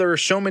because I know there are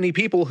so many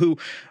people who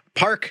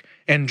park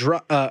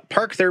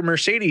their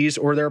Mercedes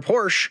or their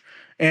Porsche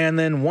and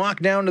then walk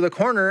down to the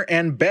corner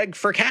and beg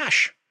for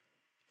cash.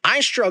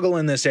 I struggle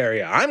in this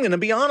area. I'm going to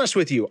be honest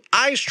with you.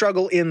 I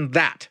struggle in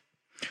that.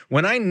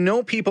 When I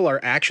know people are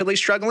actually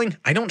struggling,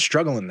 I don't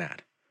struggle in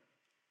that.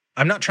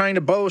 I'm not trying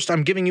to boast.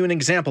 I'm giving you an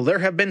example. There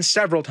have been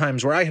several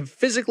times where I have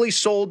physically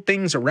sold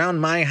things around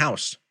my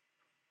house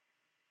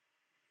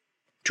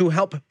to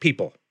help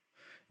people.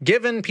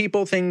 Given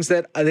people things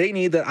that they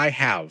need that I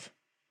have,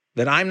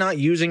 that I'm not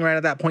using right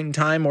at that point in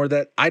time, or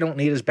that I don't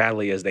need as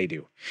badly as they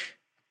do.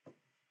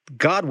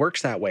 God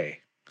works that way.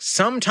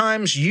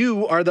 Sometimes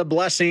you are the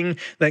blessing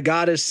that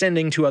God is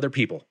sending to other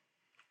people.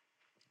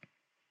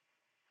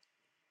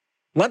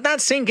 Let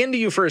that sink into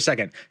you for a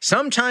second.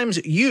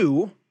 Sometimes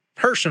you,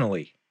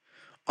 personally,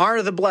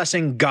 are the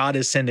blessing God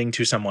is sending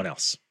to someone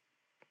else.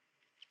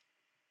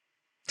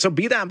 So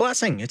be that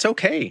blessing. It's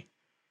okay.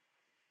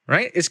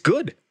 Right? It's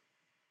good.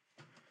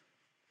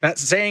 That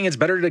saying, it's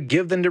better to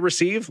give than to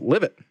receive,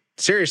 live it.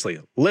 Seriously,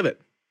 live it.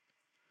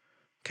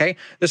 Okay?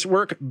 This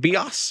word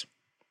bios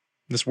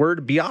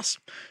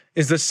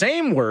is the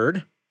same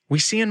word we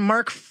see in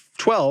Mark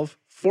 12,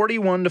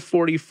 41 to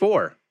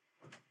 44.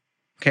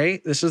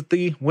 Okay? This is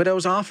the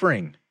widow's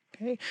offering.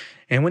 Okay?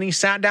 And when he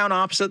sat down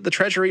opposite the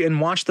treasury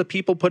and watched the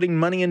people putting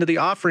money into the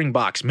offering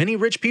box, many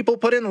rich people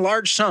put in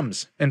large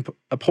sums, and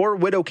a poor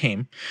widow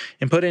came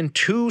and put in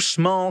 2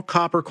 small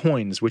copper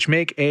coins, which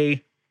make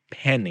a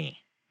penny.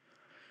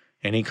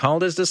 And he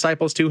called his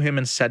disciples to him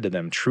and said to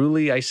them,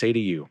 "Truly I say to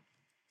you,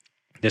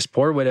 this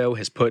poor widow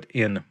has put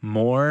in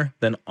more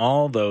than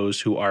all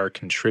those who are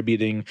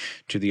contributing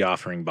to the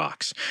offering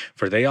box.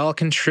 For they all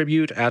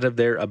contribute out of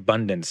their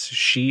abundance,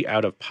 she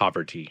out of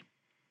poverty,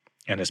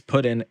 and has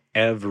put in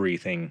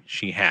everything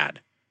she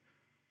had,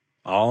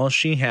 all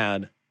she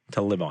had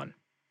to live on."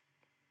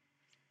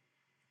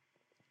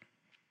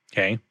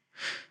 Okay?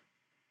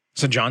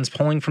 So John's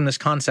pulling from this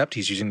concept.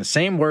 He's using the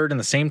same word in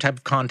the same type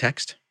of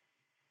context.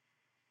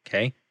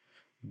 Okay?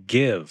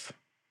 Give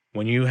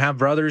when you have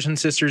brothers and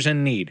sisters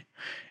in need.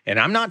 And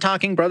I'm not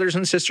talking brothers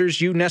and sisters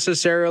you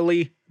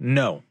necessarily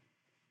know.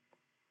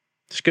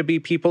 This could be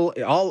people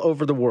all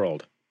over the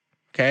world.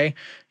 Okay?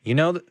 Do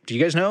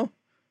you guys know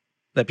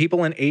that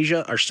people in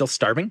Asia are still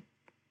starving?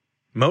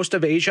 Most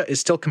of Asia is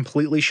still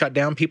completely shut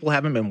down. People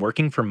haven't been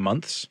working for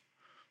months.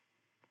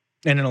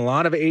 And in a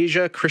lot of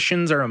Asia,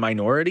 Christians are a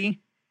minority,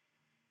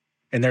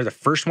 and they're the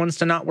first ones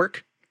to not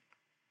work.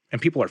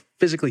 And people are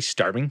physically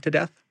starving to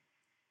death.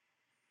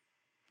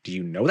 Do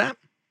you know that?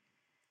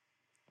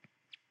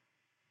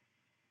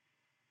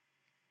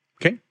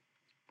 Okay.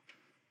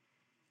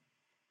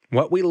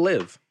 What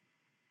lives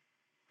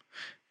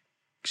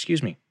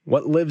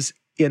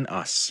in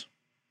us.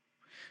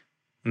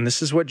 And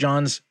this is what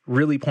John's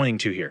really pointing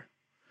to here.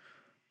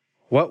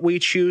 What we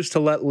choose to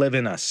let live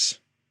in us.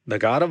 The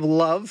God of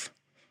love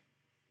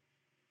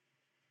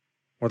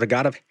or the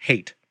God of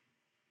hate.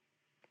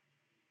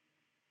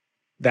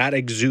 That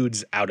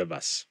exudes out of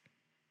us.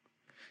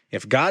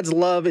 If God's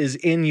love is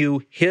in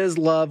you, his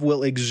love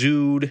will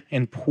exude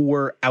and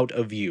pour out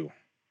of you.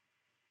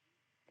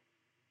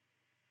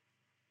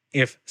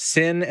 If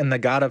sin and the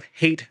God of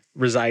hate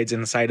resides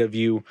inside of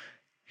you,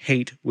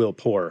 hate will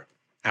pour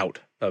out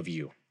of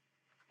you.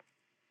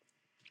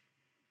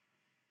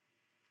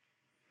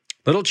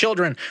 Little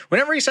children.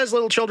 Whenever he says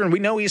little children, we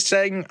know he's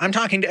saying, I'm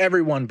talking to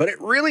everyone, but it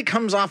really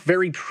comes off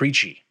very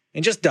preachy.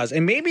 It just does.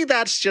 And maybe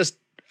that's just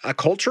a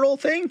cultural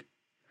thing,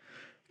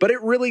 but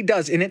it really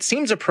does. And it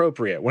seems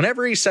appropriate.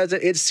 Whenever he says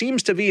it, it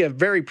seems to be a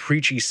very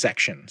preachy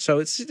section. So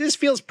this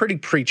feels pretty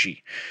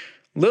preachy.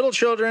 Little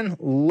children,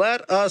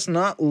 let us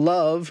not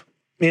love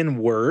in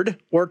word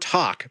or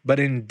talk, but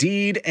in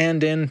deed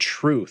and in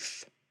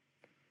truth.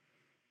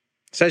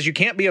 It says you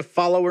can't be a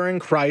follower in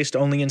Christ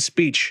only in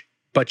speech,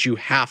 but you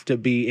have to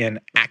be in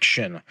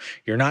action.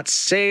 You're not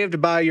saved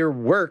by your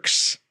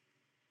works.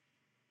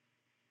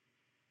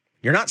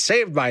 You're not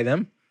saved by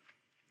them.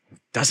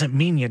 Doesn't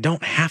mean you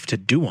don't have to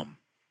do them.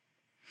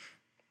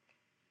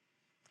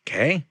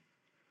 Okay?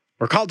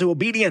 We're called to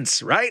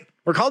obedience, right?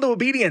 We're called to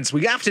obedience.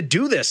 We have to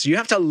do this. You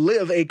have to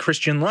live a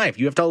Christian life.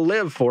 You have to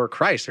live for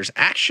Christ. There's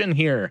action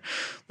here.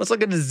 Let's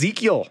look at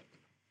Ezekiel.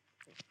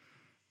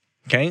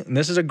 Okay? And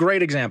this is a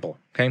great example.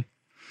 Okay?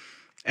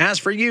 As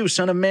for you,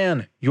 son of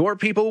man, your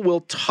people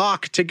will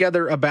talk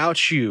together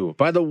about you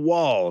by the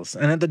walls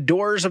and at the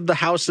doors of the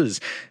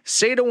houses.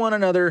 Say to one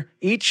another,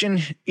 each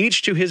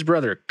to his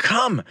brother,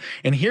 come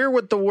and hear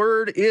what the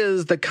word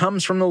is that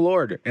comes from the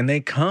Lord. And they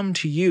come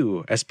to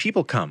you as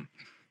people come.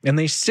 And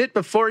they sit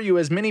before you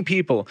as many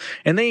people.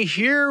 And they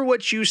hear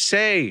what you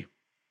say,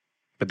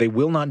 but they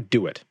will not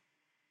do it.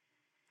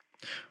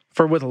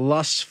 For with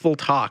lustful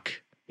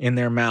talk in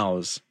their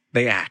mouths,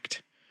 they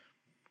act.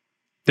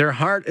 Their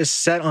heart is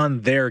set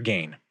on their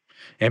gain.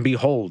 And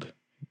behold,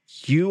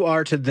 you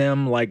are to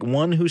them like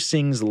one who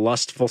sings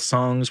lustful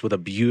songs with a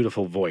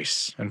beautiful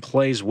voice and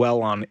plays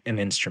well on an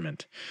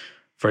instrument.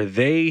 For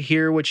they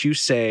hear what you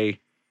say,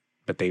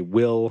 but they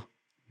will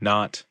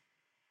not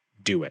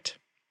do it.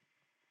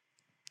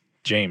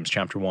 James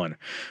chapter 1.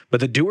 But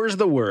be doers of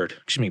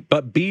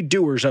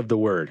the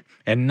word,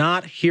 and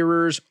not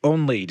hearers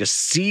only,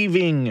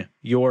 deceiving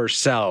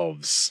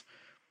yourselves.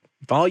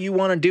 If all you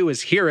want to do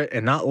is hear it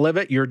and not live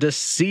it, you're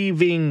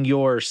deceiving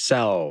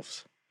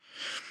yourselves.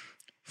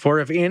 For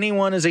if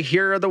anyone is a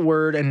hearer of the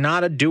word and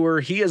not a doer,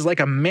 he is like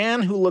a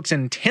man who looks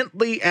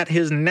intently at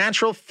his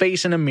natural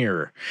face in a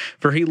mirror.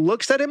 For he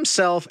looks at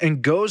himself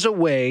and goes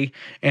away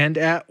and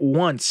at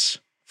once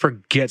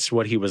forgets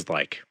what he was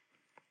like.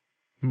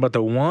 But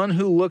the one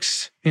who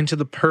looks into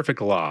the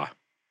perfect law,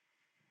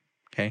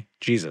 okay,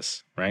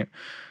 Jesus, right?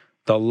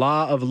 The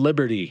law of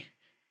liberty,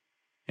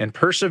 and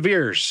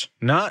perseveres,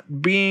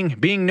 not being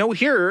no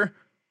hearer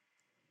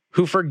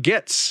who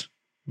forgets,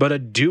 but a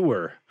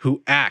doer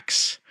who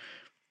acts.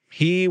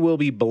 He will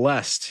be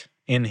blessed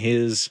in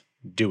his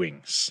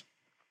doings.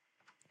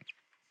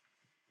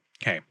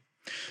 Okay.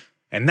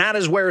 And that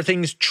is where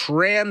things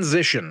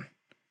transition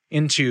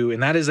into,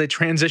 and that is a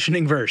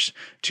transitioning verse,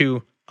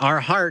 to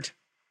our heart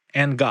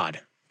and God.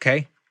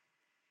 Okay?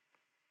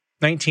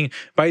 19.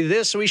 By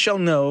this we shall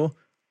know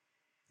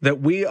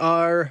that we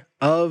are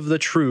of the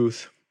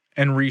truth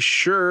and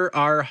reassure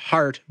our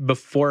heart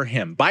before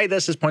him. By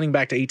this is pointing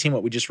back to 18,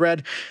 what we just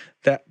read,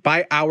 that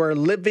by our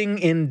living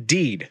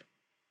indeed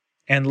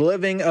and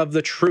living of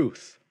the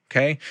truth.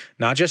 Okay?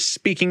 Not just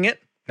speaking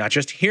it, not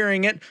just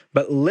hearing it,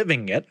 but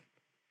living it.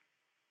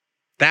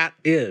 That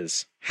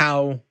is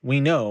how we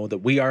know that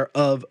we are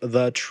of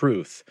the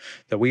truth,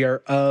 that we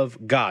are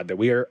of God, that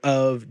we are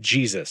of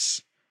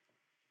Jesus.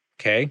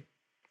 Okay?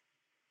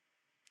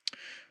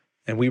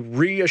 And we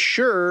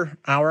reassure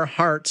our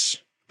hearts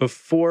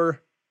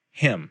before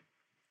him.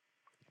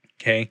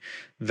 Okay?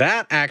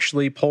 That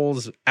actually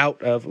pulls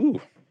out of,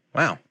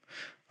 wow.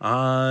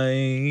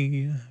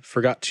 I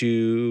forgot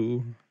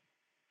to,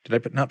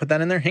 did I not put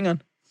that in there? Hang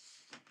on.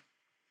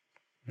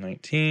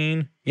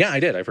 19. Yeah, I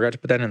did. I forgot to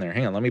put that in there.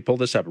 Hang on. Let me pull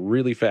this up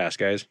really fast,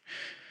 guys.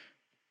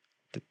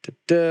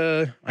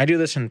 I do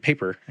this in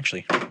paper.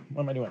 Actually,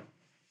 what am I doing?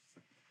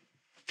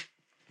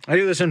 I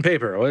do this in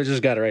paper. Well, I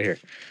just got it right here.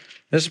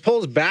 This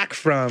pulls back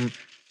from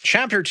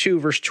chapter 2,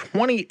 verses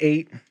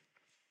 28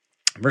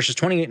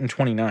 and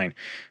 29. It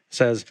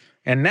says,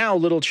 and now,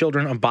 little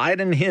children,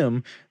 abide in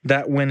him,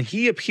 that when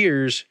he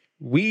appears,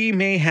 we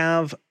may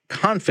have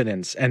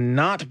confidence and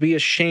not be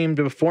ashamed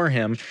before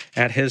him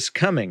at his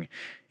coming.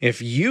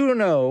 If you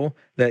know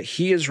that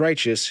he is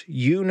righteous,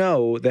 you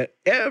know that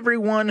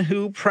everyone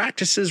who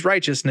practices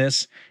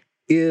righteousness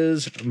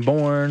is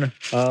born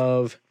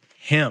of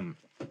him.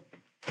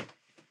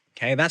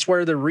 Okay, that's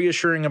where the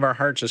reassuring of our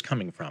hearts is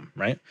coming from,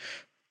 right?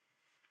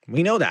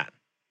 We know that.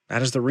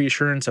 That is the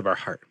reassurance of our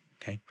heart,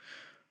 okay?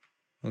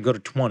 We'll go to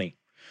 20.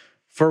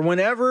 For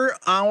whenever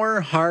our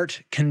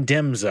heart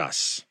condemns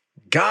us,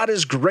 God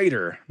is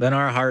greater than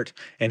our heart,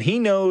 and he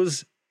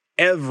knows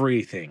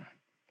everything.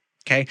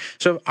 Okay,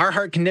 so our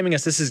heart condemning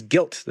us, this is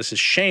guilt, this is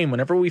shame.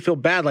 Whenever we feel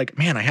bad, like,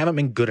 man, I haven't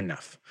been good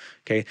enough.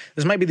 Okay,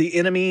 this might be the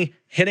enemy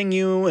hitting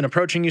you and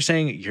approaching you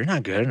saying, you're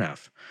not good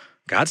enough.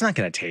 God's not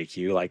going to take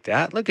you like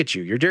that. Look at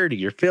you. You're dirty.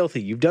 You're filthy.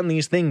 You've done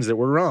these things that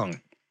were wrong.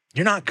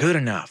 You're not good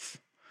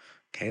enough.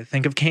 Okay,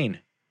 think of Cain.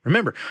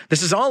 Remember,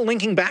 this is all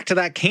linking back to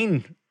that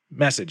Cain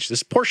message,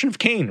 this portion of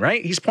Cain,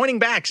 right? He's pointing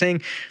back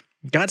saying,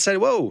 God said,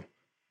 whoa,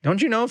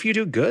 don't you know if you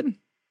do good,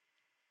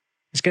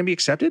 it's going to be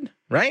accepted,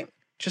 right?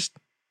 Just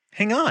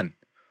hang on.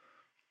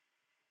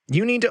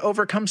 You need to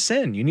overcome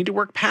sin. You need to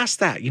work past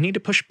that. You need to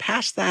push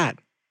past that.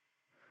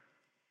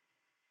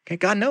 Okay,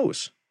 God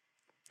knows.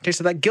 Okay,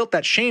 so that guilt,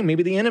 that shame,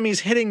 maybe the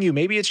enemy's hitting you.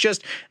 Maybe it's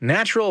just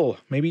natural.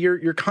 Maybe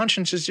your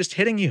conscience is just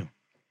hitting you.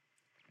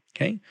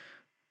 Okay?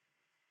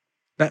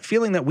 That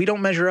feeling that we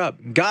don't measure up.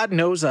 God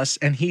knows us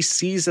and he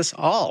sees us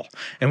all.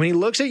 And when he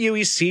looks at you,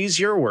 he sees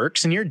your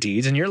works and your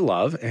deeds and your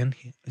love, and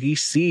he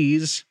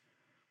sees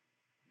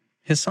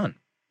his son.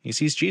 He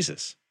sees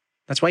Jesus.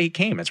 That's why he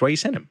came. That's why he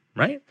sent him,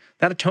 right?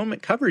 That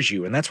atonement covers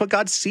you, and that's what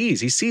God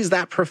sees. He sees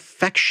that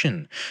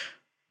perfection.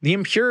 The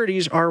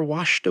impurities are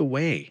washed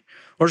away.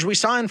 Or as we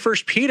saw in 1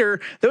 Peter,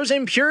 those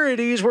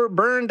impurities were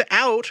burned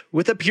out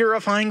with a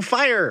purifying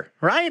fire,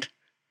 right?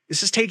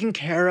 This is taken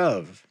care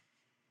of.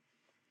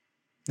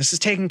 This is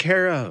taken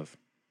care of.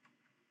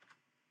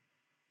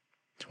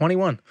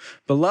 21.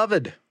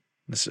 Beloved,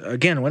 this,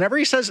 again, whenever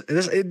he says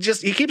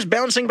this, he keeps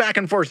bouncing back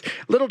and forth.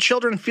 Little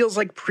children feels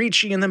like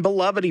preachy, and then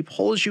beloved, he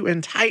pulls you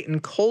in tight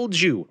and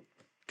holds you.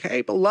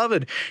 Okay,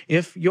 beloved,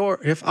 if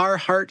our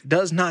heart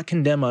does not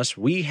condemn us,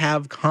 we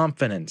have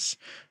confidence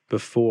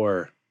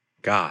before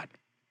God.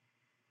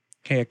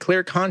 Okay, a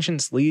clear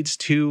conscience leads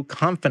to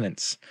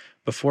confidence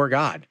before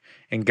God.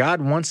 And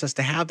God wants us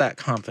to have that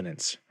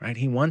confidence, right?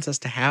 He wants us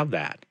to have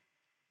that.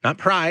 Not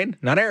pride,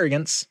 not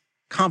arrogance,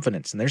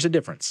 confidence. And there's a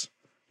difference.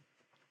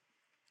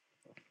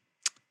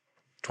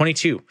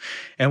 22.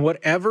 And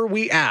whatever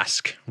we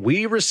ask,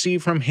 we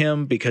receive from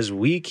him because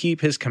we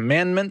keep his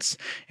commandments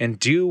and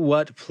do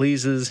what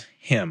pleases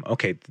him.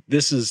 Okay,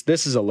 this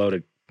is a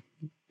loaded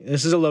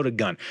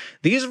gun.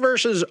 These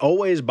verses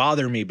always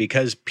bother me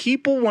because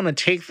people want to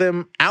take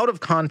them out of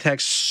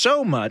context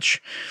so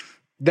much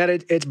that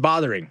it's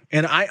bothering.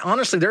 And I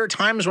honestly, there are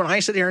times when I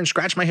sit here and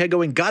scratch my head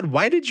going, God,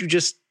 why did you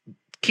just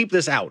keep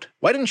this out?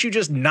 Why didn't you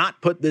just not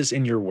put this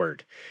in your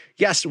word?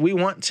 Yes, we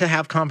want to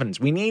have confidence.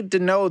 We need to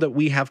know that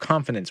we have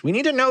confidence. We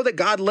need to know that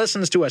God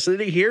listens to us,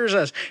 that he hears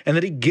us, and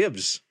that he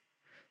gives,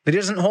 that he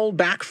doesn't hold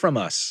back from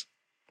us.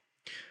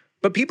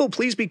 But people,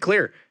 please be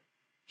clear.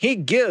 He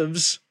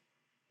gives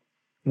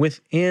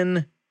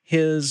within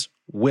his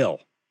will.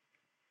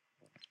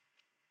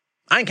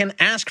 I can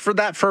ask for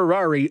that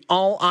Ferrari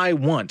all I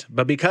want,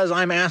 but because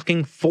I'm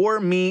asking for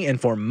me and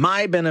for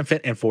my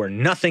benefit and for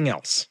nothing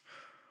else,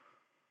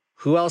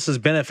 who else is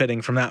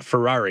benefiting from that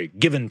Ferrari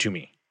given to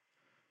me?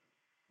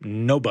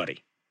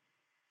 Nobody.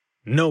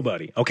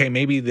 Okay,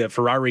 maybe the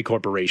Ferrari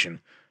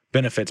Corporation,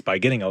 benefits by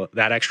getting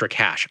that extra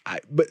cash.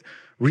 But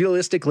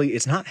realistically,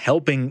 it's not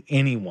helping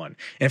anyone.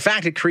 In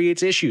fact, it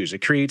creates issues. It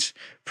creates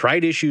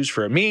pride issues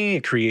for me.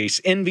 It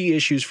creates envy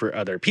issues for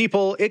other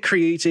people. It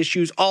creates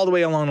issues all the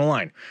way along the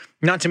line.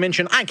 Not to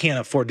mention, I can't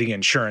afford the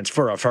insurance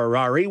for a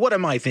Ferrari. What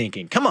am I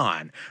thinking? Come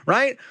on,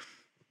 right?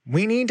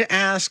 We need to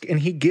ask, and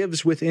he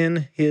gives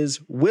within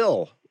his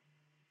will.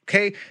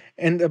 Okay?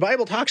 And the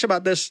Bible talks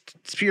about this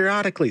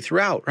periodically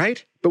throughout,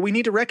 right? But we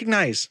need to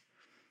recognize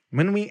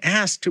when we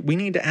ask, we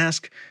need to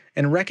ask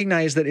and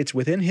recognize that it's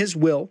within his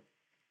will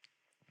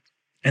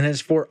and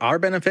it's for our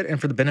benefit and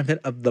for the benefit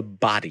of the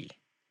body.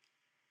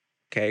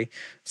 Okay?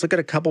 Let's look at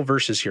a couple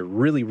verses here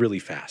really, really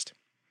fast.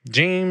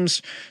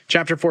 James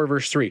chapter 4,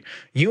 verse 3.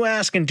 You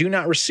ask and do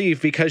not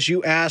receive because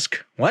you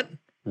ask, what?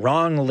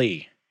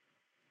 Wrongly.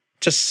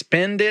 To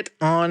spend it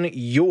on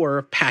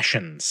your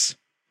passions.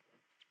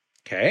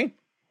 Okay?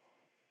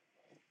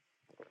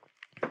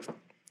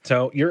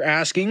 So you're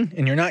asking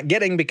and you're not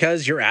getting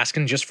because you're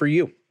asking just for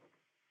you.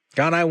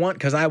 God, I want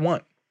because I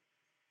want.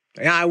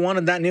 Yeah, I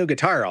wanted that new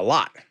guitar a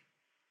lot.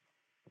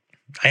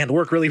 I had to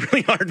work really,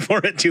 really hard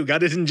for it too. God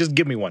didn't just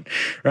give me one,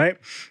 right?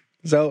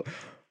 So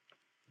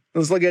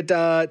let's look at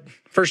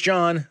 1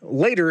 John.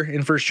 Later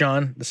in 1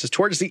 John, this is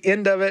towards the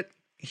end of it,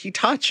 he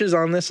touches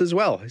on this as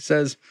well. He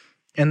says,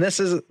 and this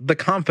is the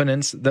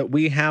confidence that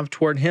we have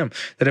toward him,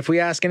 that if we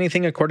ask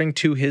anything according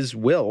to his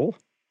will,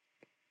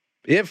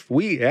 if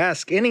we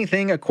ask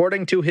anything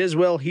according to his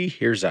will, he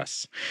hears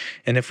us.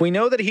 And if we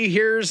know that he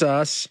hears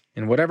us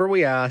in whatever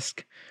we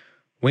ask,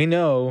 we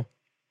know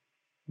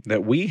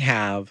that we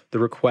have the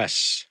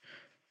requests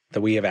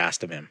that we have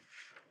asked of him.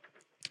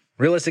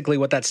 Realistically,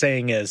 what that's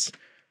saying is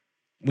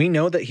we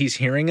know that he's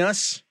hearing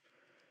us,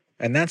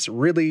 and that's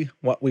really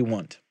what we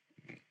want.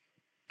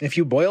 If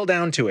you boil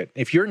down to it,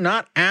 if you're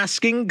not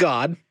asking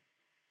God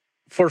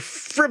for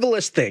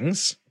frivolous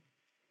things,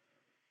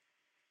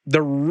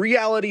 the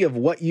reality of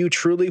what you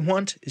truly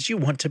want is you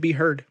want to be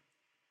heard.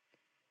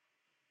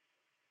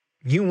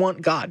 You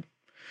want God.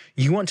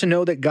 You want to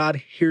know that God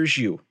hears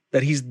you,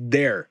 that he's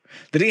there,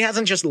 that he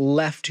hasn't just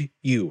left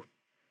you,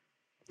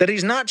 that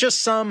he's not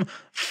just some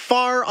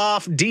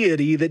far-off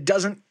deity that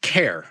doesn't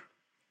care.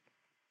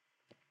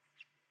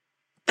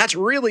 That's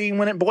really,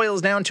 when it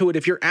boils down to it,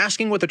 if you're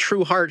asking with a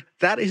true heart,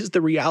 that is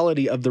the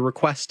reality of the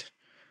request.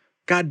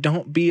 God,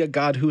 don't be a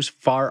God who's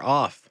far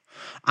off.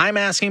 I'm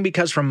asking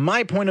because from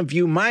my point of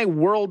view, my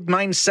world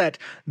mindset,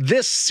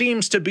 this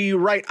seems to be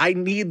right. I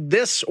need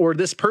this, or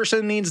this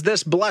person needs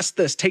this. Bless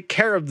this. Take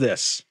care of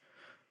this.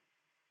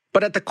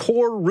 But at the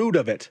core root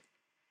of it,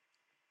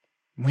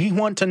 we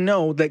want to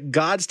know that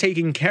God's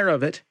taking care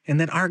of it and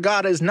that our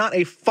God is not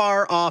a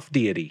far-off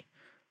deity,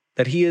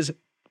 that he is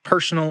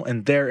personal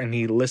and there and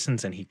he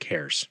listens and he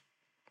cares.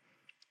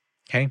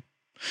 Okay?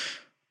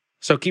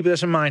 So keep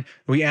this in mind.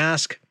 We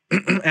ask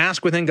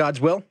within God's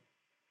will.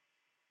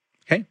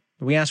 Okay?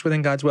 We ask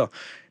within God's will.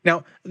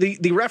 Now,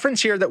 the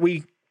reference here that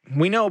we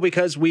know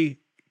because we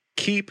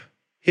keep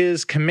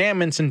his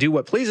commandments and do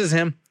what pleases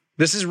him,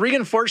 this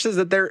reinforces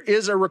that there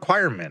is a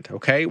requirement,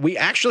 okay? We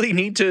actually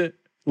need to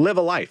live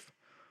a life,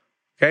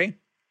 okay?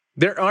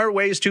 There are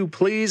ways to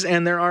please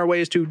and there are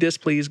ways to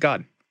displease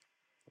God,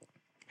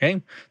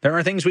 okay? There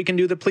are things we can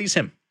do that please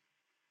him,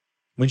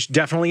 which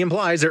definitely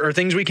implies there are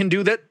things we can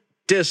do that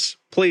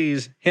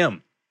displease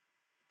him,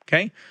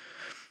 okay?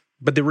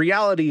 But the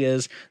reality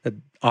is that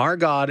our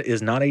God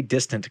is not a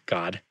distant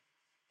God,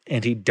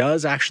 and he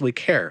does actually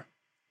care.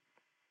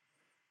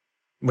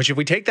 Which, if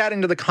we take that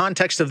into the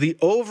context of the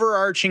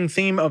overarching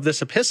theme of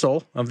this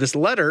epistle, of this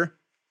letter,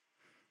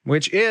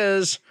 which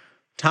is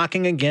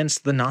talking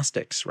against the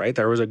Gnostics, right?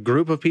 There was a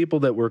group of people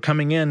that were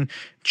coming in,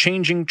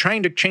 trying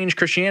to change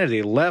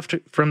Christianity, left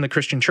from the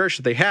Christian church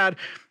that they had,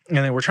 and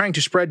they were trying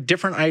to spread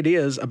different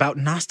ideas about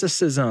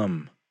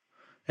Gnosticism.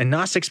 And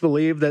Gnostics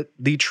believe that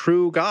the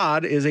true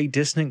God is a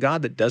distant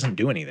God that doesn't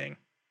do anything.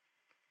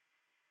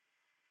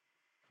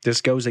 This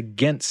goes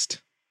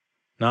against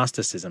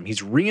Gnosticism.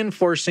 He's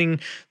reinforcing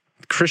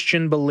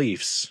Christian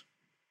beliefs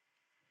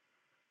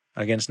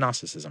against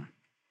Gnosticism,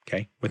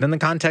 okay, within the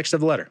context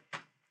of the letter.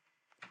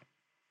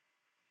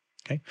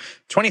 Okay,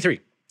 23,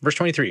 verse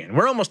 23, and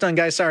we're almost done,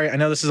 guys. Sorry, I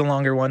know this is a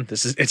longer one.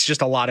 It's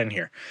just a lot in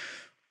here.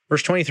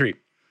 Verse 23,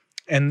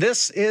 and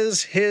this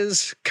is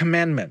his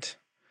commandment,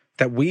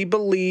 that we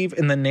believe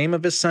in the name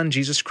of his Son,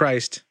 Jesus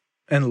Christ,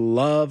 and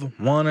love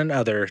one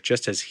another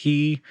just as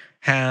he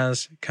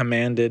has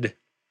commanded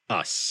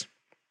us.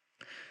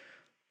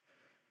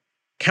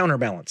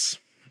 Counterbalance.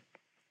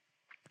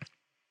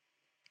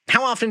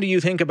 How often do you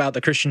think about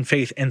the Christian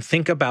faith and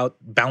think about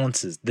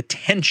balances, the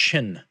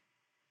tension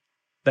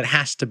that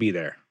has to be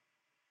there?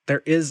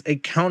 There is a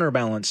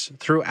counterbalance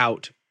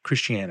throughout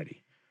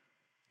Christianity.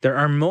 There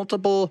are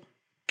multiple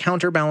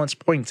counterbalance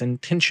points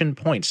and tension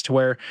points to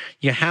where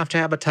you have to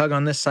have a tug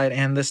on this side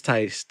and this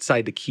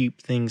side to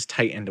keep things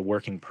tight and to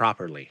working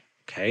properly,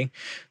 okay?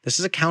 This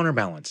is a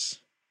counterbalance.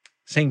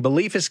 Saying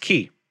belief is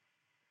key,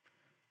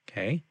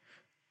 okay?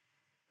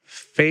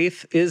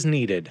 Faith is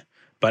needed,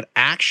 but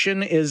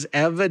action is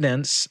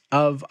evidence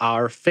of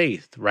our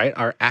faith, right?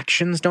 Our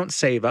actions don't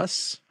save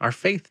us. Our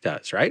faith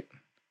does, right?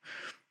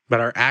 But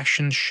our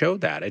actions show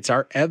that. It's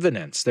our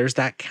evidence. There's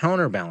that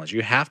counterbalance.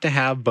 You have to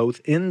have both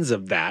ends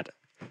of that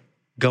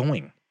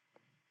going.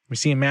 We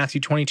see in Matthew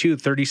 22,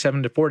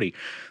 37 to 40.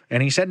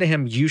 And he said to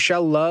him, you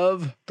shall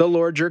love the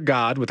Lord your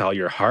God with all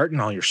your heart and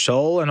all your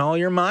soul and all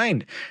your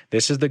mind.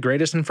 This is the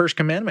greatest and first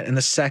commandment. And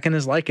the second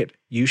is like it.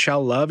 You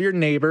shall love your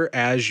neighbor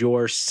as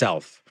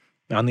yourself.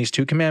 On these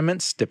two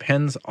commandments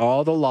depends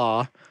all the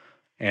law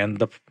and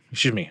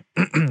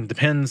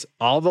depends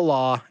all the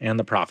law and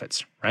the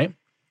prophets, right?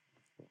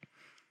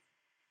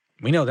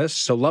 We know this,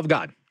 so love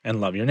God and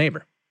love your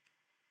neighbor.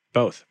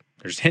 Both.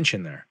 There's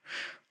tension there.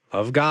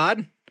 Love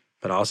God,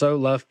 but also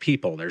love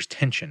people. There's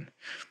tension.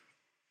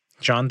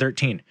 John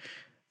 13.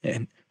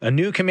 And a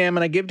new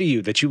commandment I give to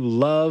you, that you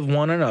love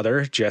one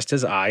another just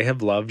as I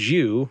have loved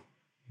you.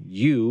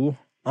 You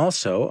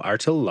also are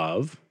to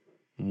love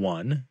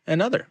one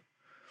another.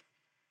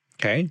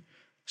 Okay?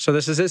 So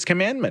this is his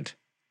commandment.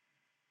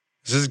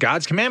 This is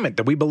God's commandment,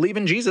 that we believe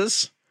in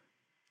Jesus.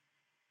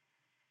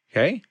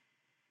 Okay?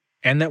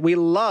 And that we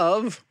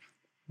love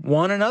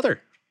one another.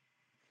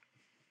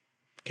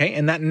 Okay?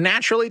 And that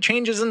naturally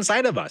changes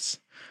inside of us.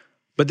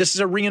 But this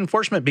is a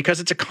reinforcement because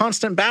it's a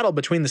constant battle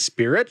between the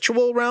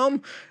spiritual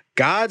realm,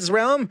 God's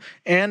realm,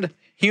 and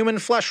human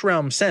flesh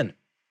realm, sin.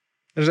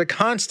 There's a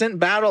constant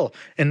battle.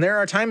 And there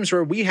are times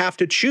where we have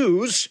to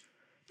choose,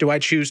 do I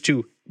choose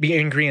to be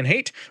angry and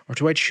hate, or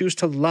do I choose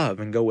to love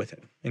and go with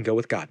it, and go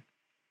with God?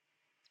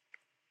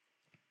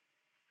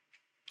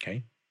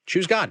 Okay?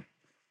 Choose God.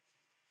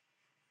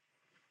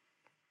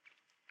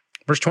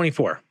 Verse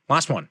 24,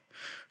 last one.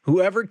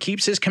 Whoever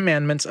keeps his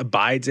commandments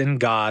abides in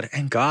God,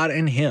 and God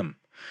in him.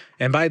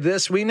 And by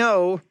this we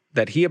know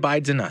that he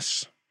abides in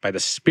us, by the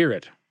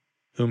Spirit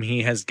whom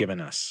he has given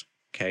us.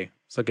 Okay,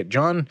 let's look at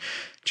John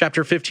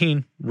chapter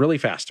 15 really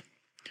fast.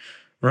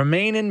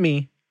 Remain in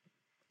me,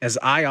 as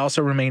I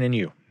also remain in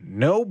you.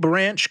 No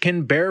branch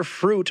can bear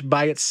fruit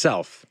by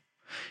itself.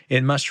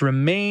 It must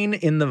remain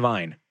in the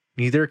vine.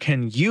 Neither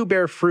can you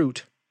bear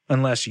fruit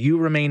unless you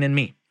remain in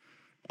me.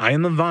 I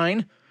am the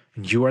vine,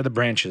 and you are the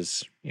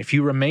branches. If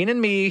you remain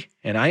in me,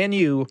 and I in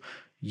you,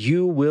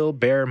 you will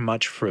bear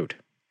much fruit.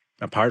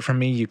 Apart from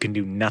me, you can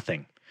do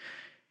nothing.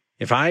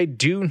 If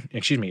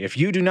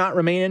you do not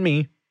remain in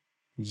me,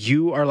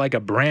 you are like a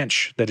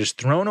branch that is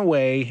thrown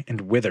away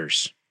and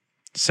withers.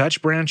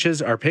 Such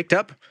branches are picked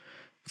up,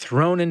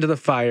 thrown into the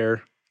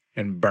fire,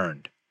 and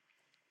burned.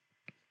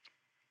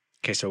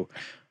 Okay, so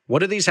what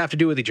do these have to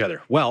do with each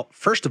other? Well,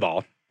 first of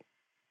all,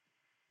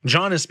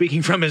 John is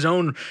speaking from his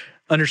own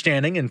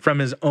understanding and from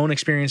his own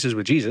experiences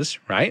with Jesus,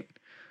 right?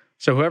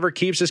 So whoever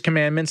keeps his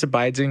commandments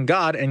abides in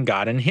God, and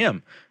God in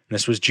him. And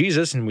this was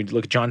Jesus, and we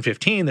look at John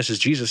 15, this is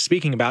Jesus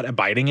speaking about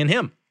abiding in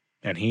him,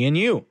 and he in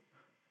you.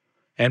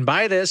 And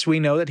by this we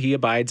know that he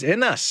abides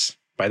in us,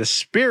 by the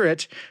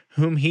Spirit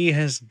whom he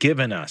has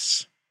given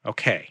us.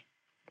 Okay.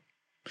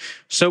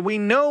 So we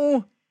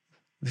know,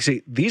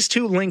 see, these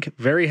two link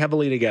very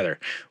heavily together.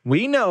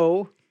 We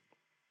know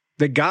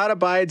that God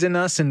abides in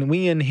us and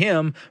we in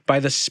him by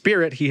the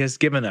Spirit he has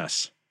given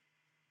us.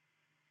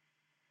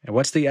 And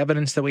what's the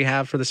evidence that we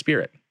have for the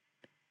Spirit?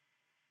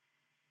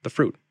 The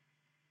fruit.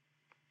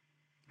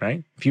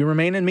 Right? If you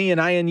remain in me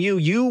and I in you,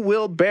 you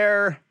will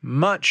bear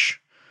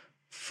much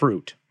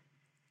fruit.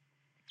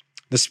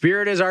 The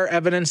Spirit is our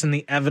evidence, and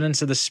the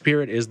evidence of the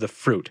Spirit is the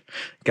fruit.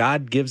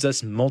 God gives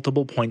us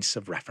multiple points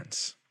of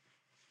reference.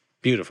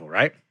 Beautiful,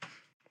 right?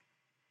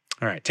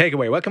 All right,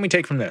 takeaway. What can we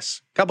take from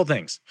this? A couple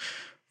things.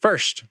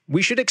 First,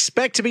 we should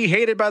expect to be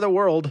hated by the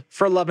world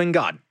for loving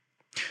God.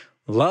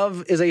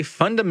 Love is a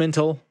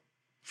fundamental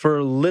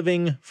for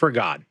living for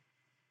God,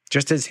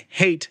 just as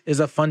hate is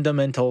a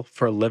fundamental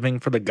for living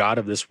for the God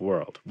of this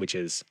world, which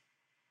is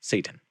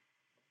Satan,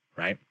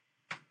 right?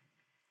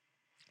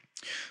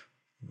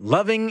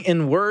 Loving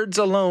in words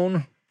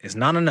alone is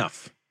not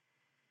enough.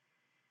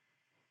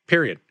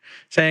 Period.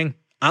 Saying,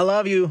 I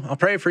love you, I'll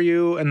pray for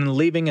you, and then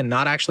leaving and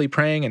not actually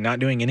praying and not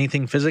doing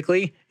anything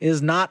physically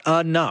is not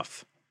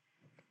enough.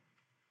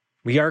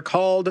 We are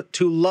called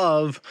to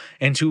love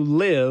and to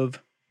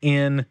live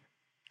in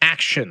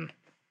action.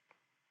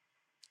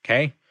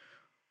 Okay?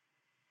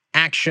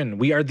 Action.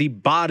 We are the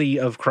body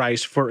of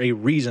Christ for a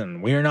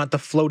reason. We are not the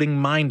floating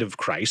mind of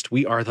Christ.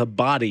 We are the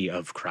body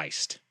of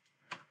Christ.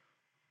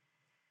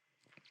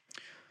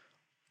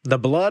 The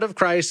blood of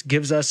Christ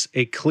gives us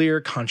a clear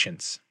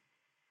conscience.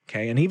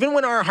 Okay? And even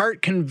when our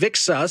heart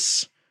convicts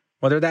us,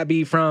 whether that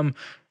be from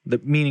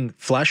meaning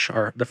flesh,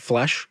 or the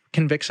flesh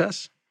convicts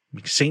us,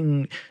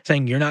 Satan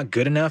saying you're not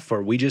good enough,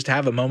 or we just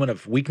have a moment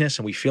of weakness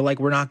and we feel like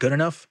we're not good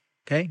enough.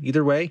 Okay?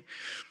 Either way,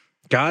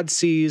 God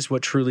sees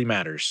what truly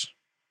matters.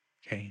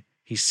 Okay?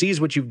 He sees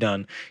what you've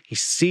done. He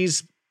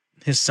sees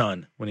his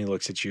son when he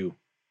looks at you.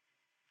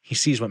 He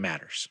sees what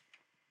matters.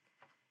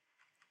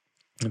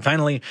 And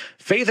finally,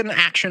 faith and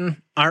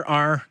action are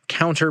our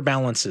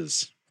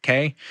counterbalances.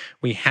 Okay?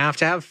 We have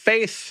to have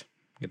faith.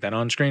 Get that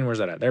on screen. Where's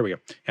that at? There we go.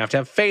 You have to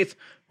have faith.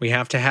 We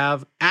have to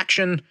have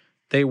action.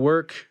 They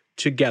work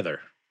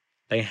together.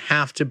 They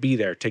have to be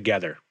there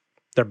together.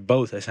 They're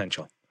both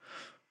essential.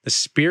 The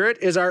Spirit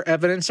is our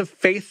evidence of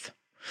faith.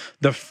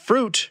 The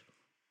fruit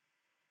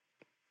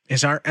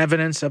is our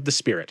evidence of the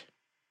Spirit.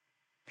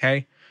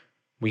 Okay?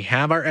 We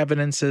have our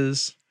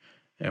evidences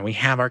and we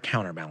have our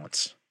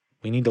counterbalance.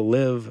 We need to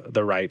live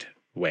the right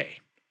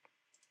way.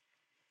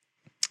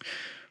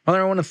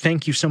 Father, I want to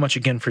thank you so much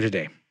again for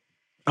today.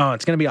 Oh,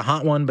 it's going to be a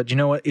hot one, but you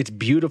know what? It's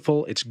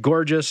beautiful. It's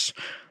gorgeous.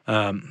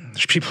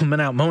 There's people been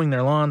out mowing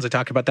their lawns. I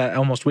talk about that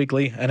almost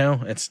weekly. I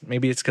know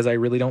maybe it's because I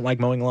really don't like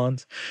mowing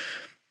lawns,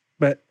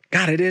 but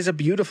God, it is a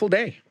beautiful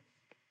day.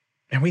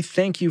 And we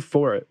thank you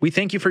for it. We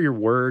thank you for your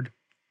word.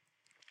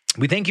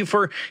 We thank you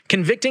for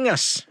convicting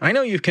us. I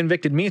know you've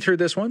convicted me through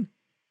this one.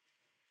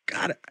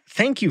 God,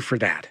 thank you for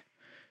that.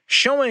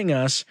 Showing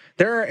us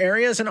there are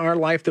areas in our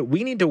life that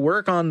we need to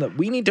work on, that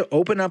we need to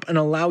open up and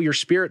allow your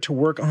Spirit to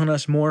work on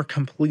us more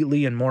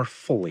completely and more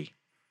fully.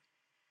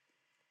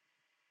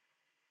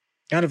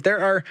 God, if there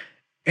are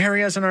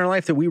areas in our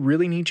life that we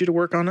really need you to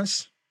work on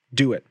us,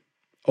 do it.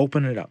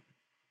 Open it up.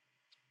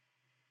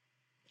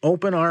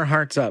 Open our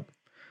hearts up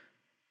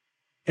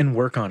and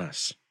work on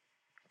us.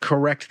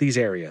 Correct these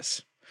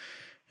areas.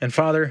 And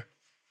Father,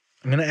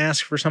 I'm going to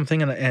ask for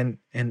something,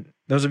 and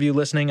those of you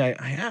listening,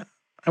 I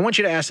want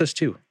you to ask this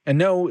too. And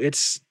no,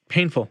 it's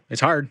painful. It's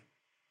hard.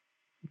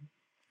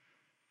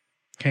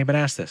 Okay, but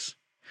ask this.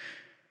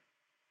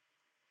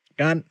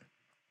 God,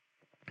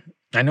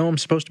 I know I'm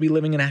supposed to be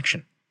living in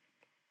action.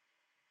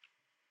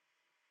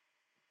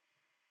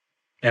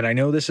 And I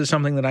know this is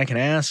something that I can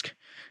ask,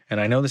 and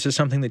I know this is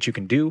something that you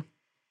can do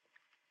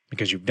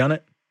because you've done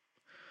it.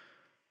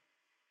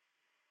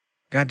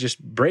 God,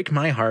 just break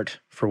my heart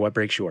for what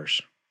breaks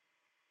yours.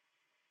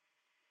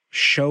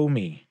 Show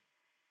me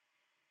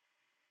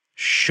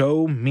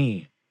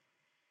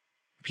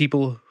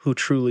people who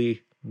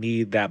truly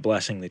need that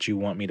blessing that you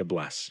want me to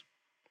bless.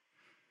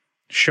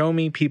 Show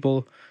me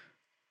people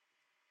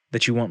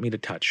that you want me to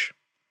touch.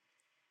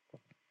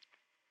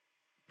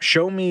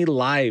 Show me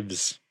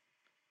lives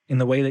in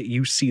the way that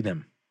you see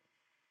them.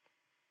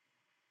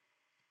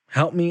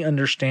 Help me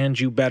understand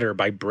you better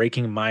by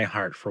breaking my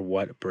heart for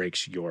what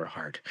breaks your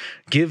heart.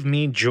 Give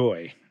me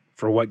joy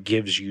for what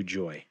gives you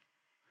joy.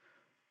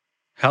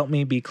 Help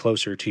me be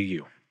closer to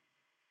you.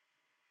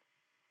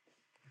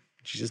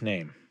 In Jesus'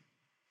 name,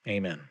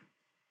 amen.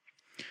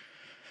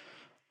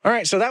 All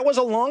right, so that was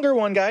a longer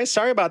one, guys.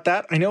 Sorry about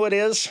that. I know it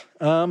is.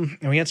 And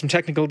we had some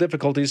technical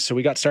difficulties, so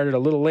we got started a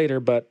little later,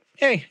 but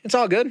hey, it's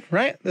all good,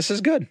 right? This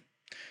is good.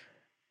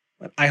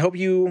 I hope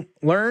you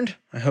learned.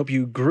 I hope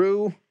you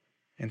grew.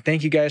 And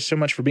thank you guys so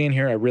much for being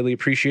here. I really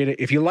appreciate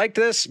it. If you liked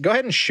this, go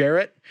ahead and share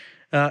it.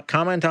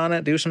 Comment on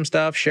it. Do some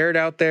stuff. Share it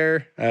out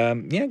there.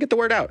 Get the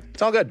word out.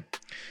 It's all good.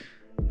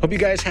 Hope you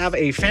guys have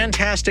a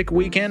fantastic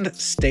weekend.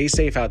 Stay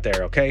safe out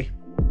there, okay?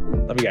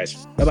 Love you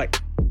guys. Bye-bye.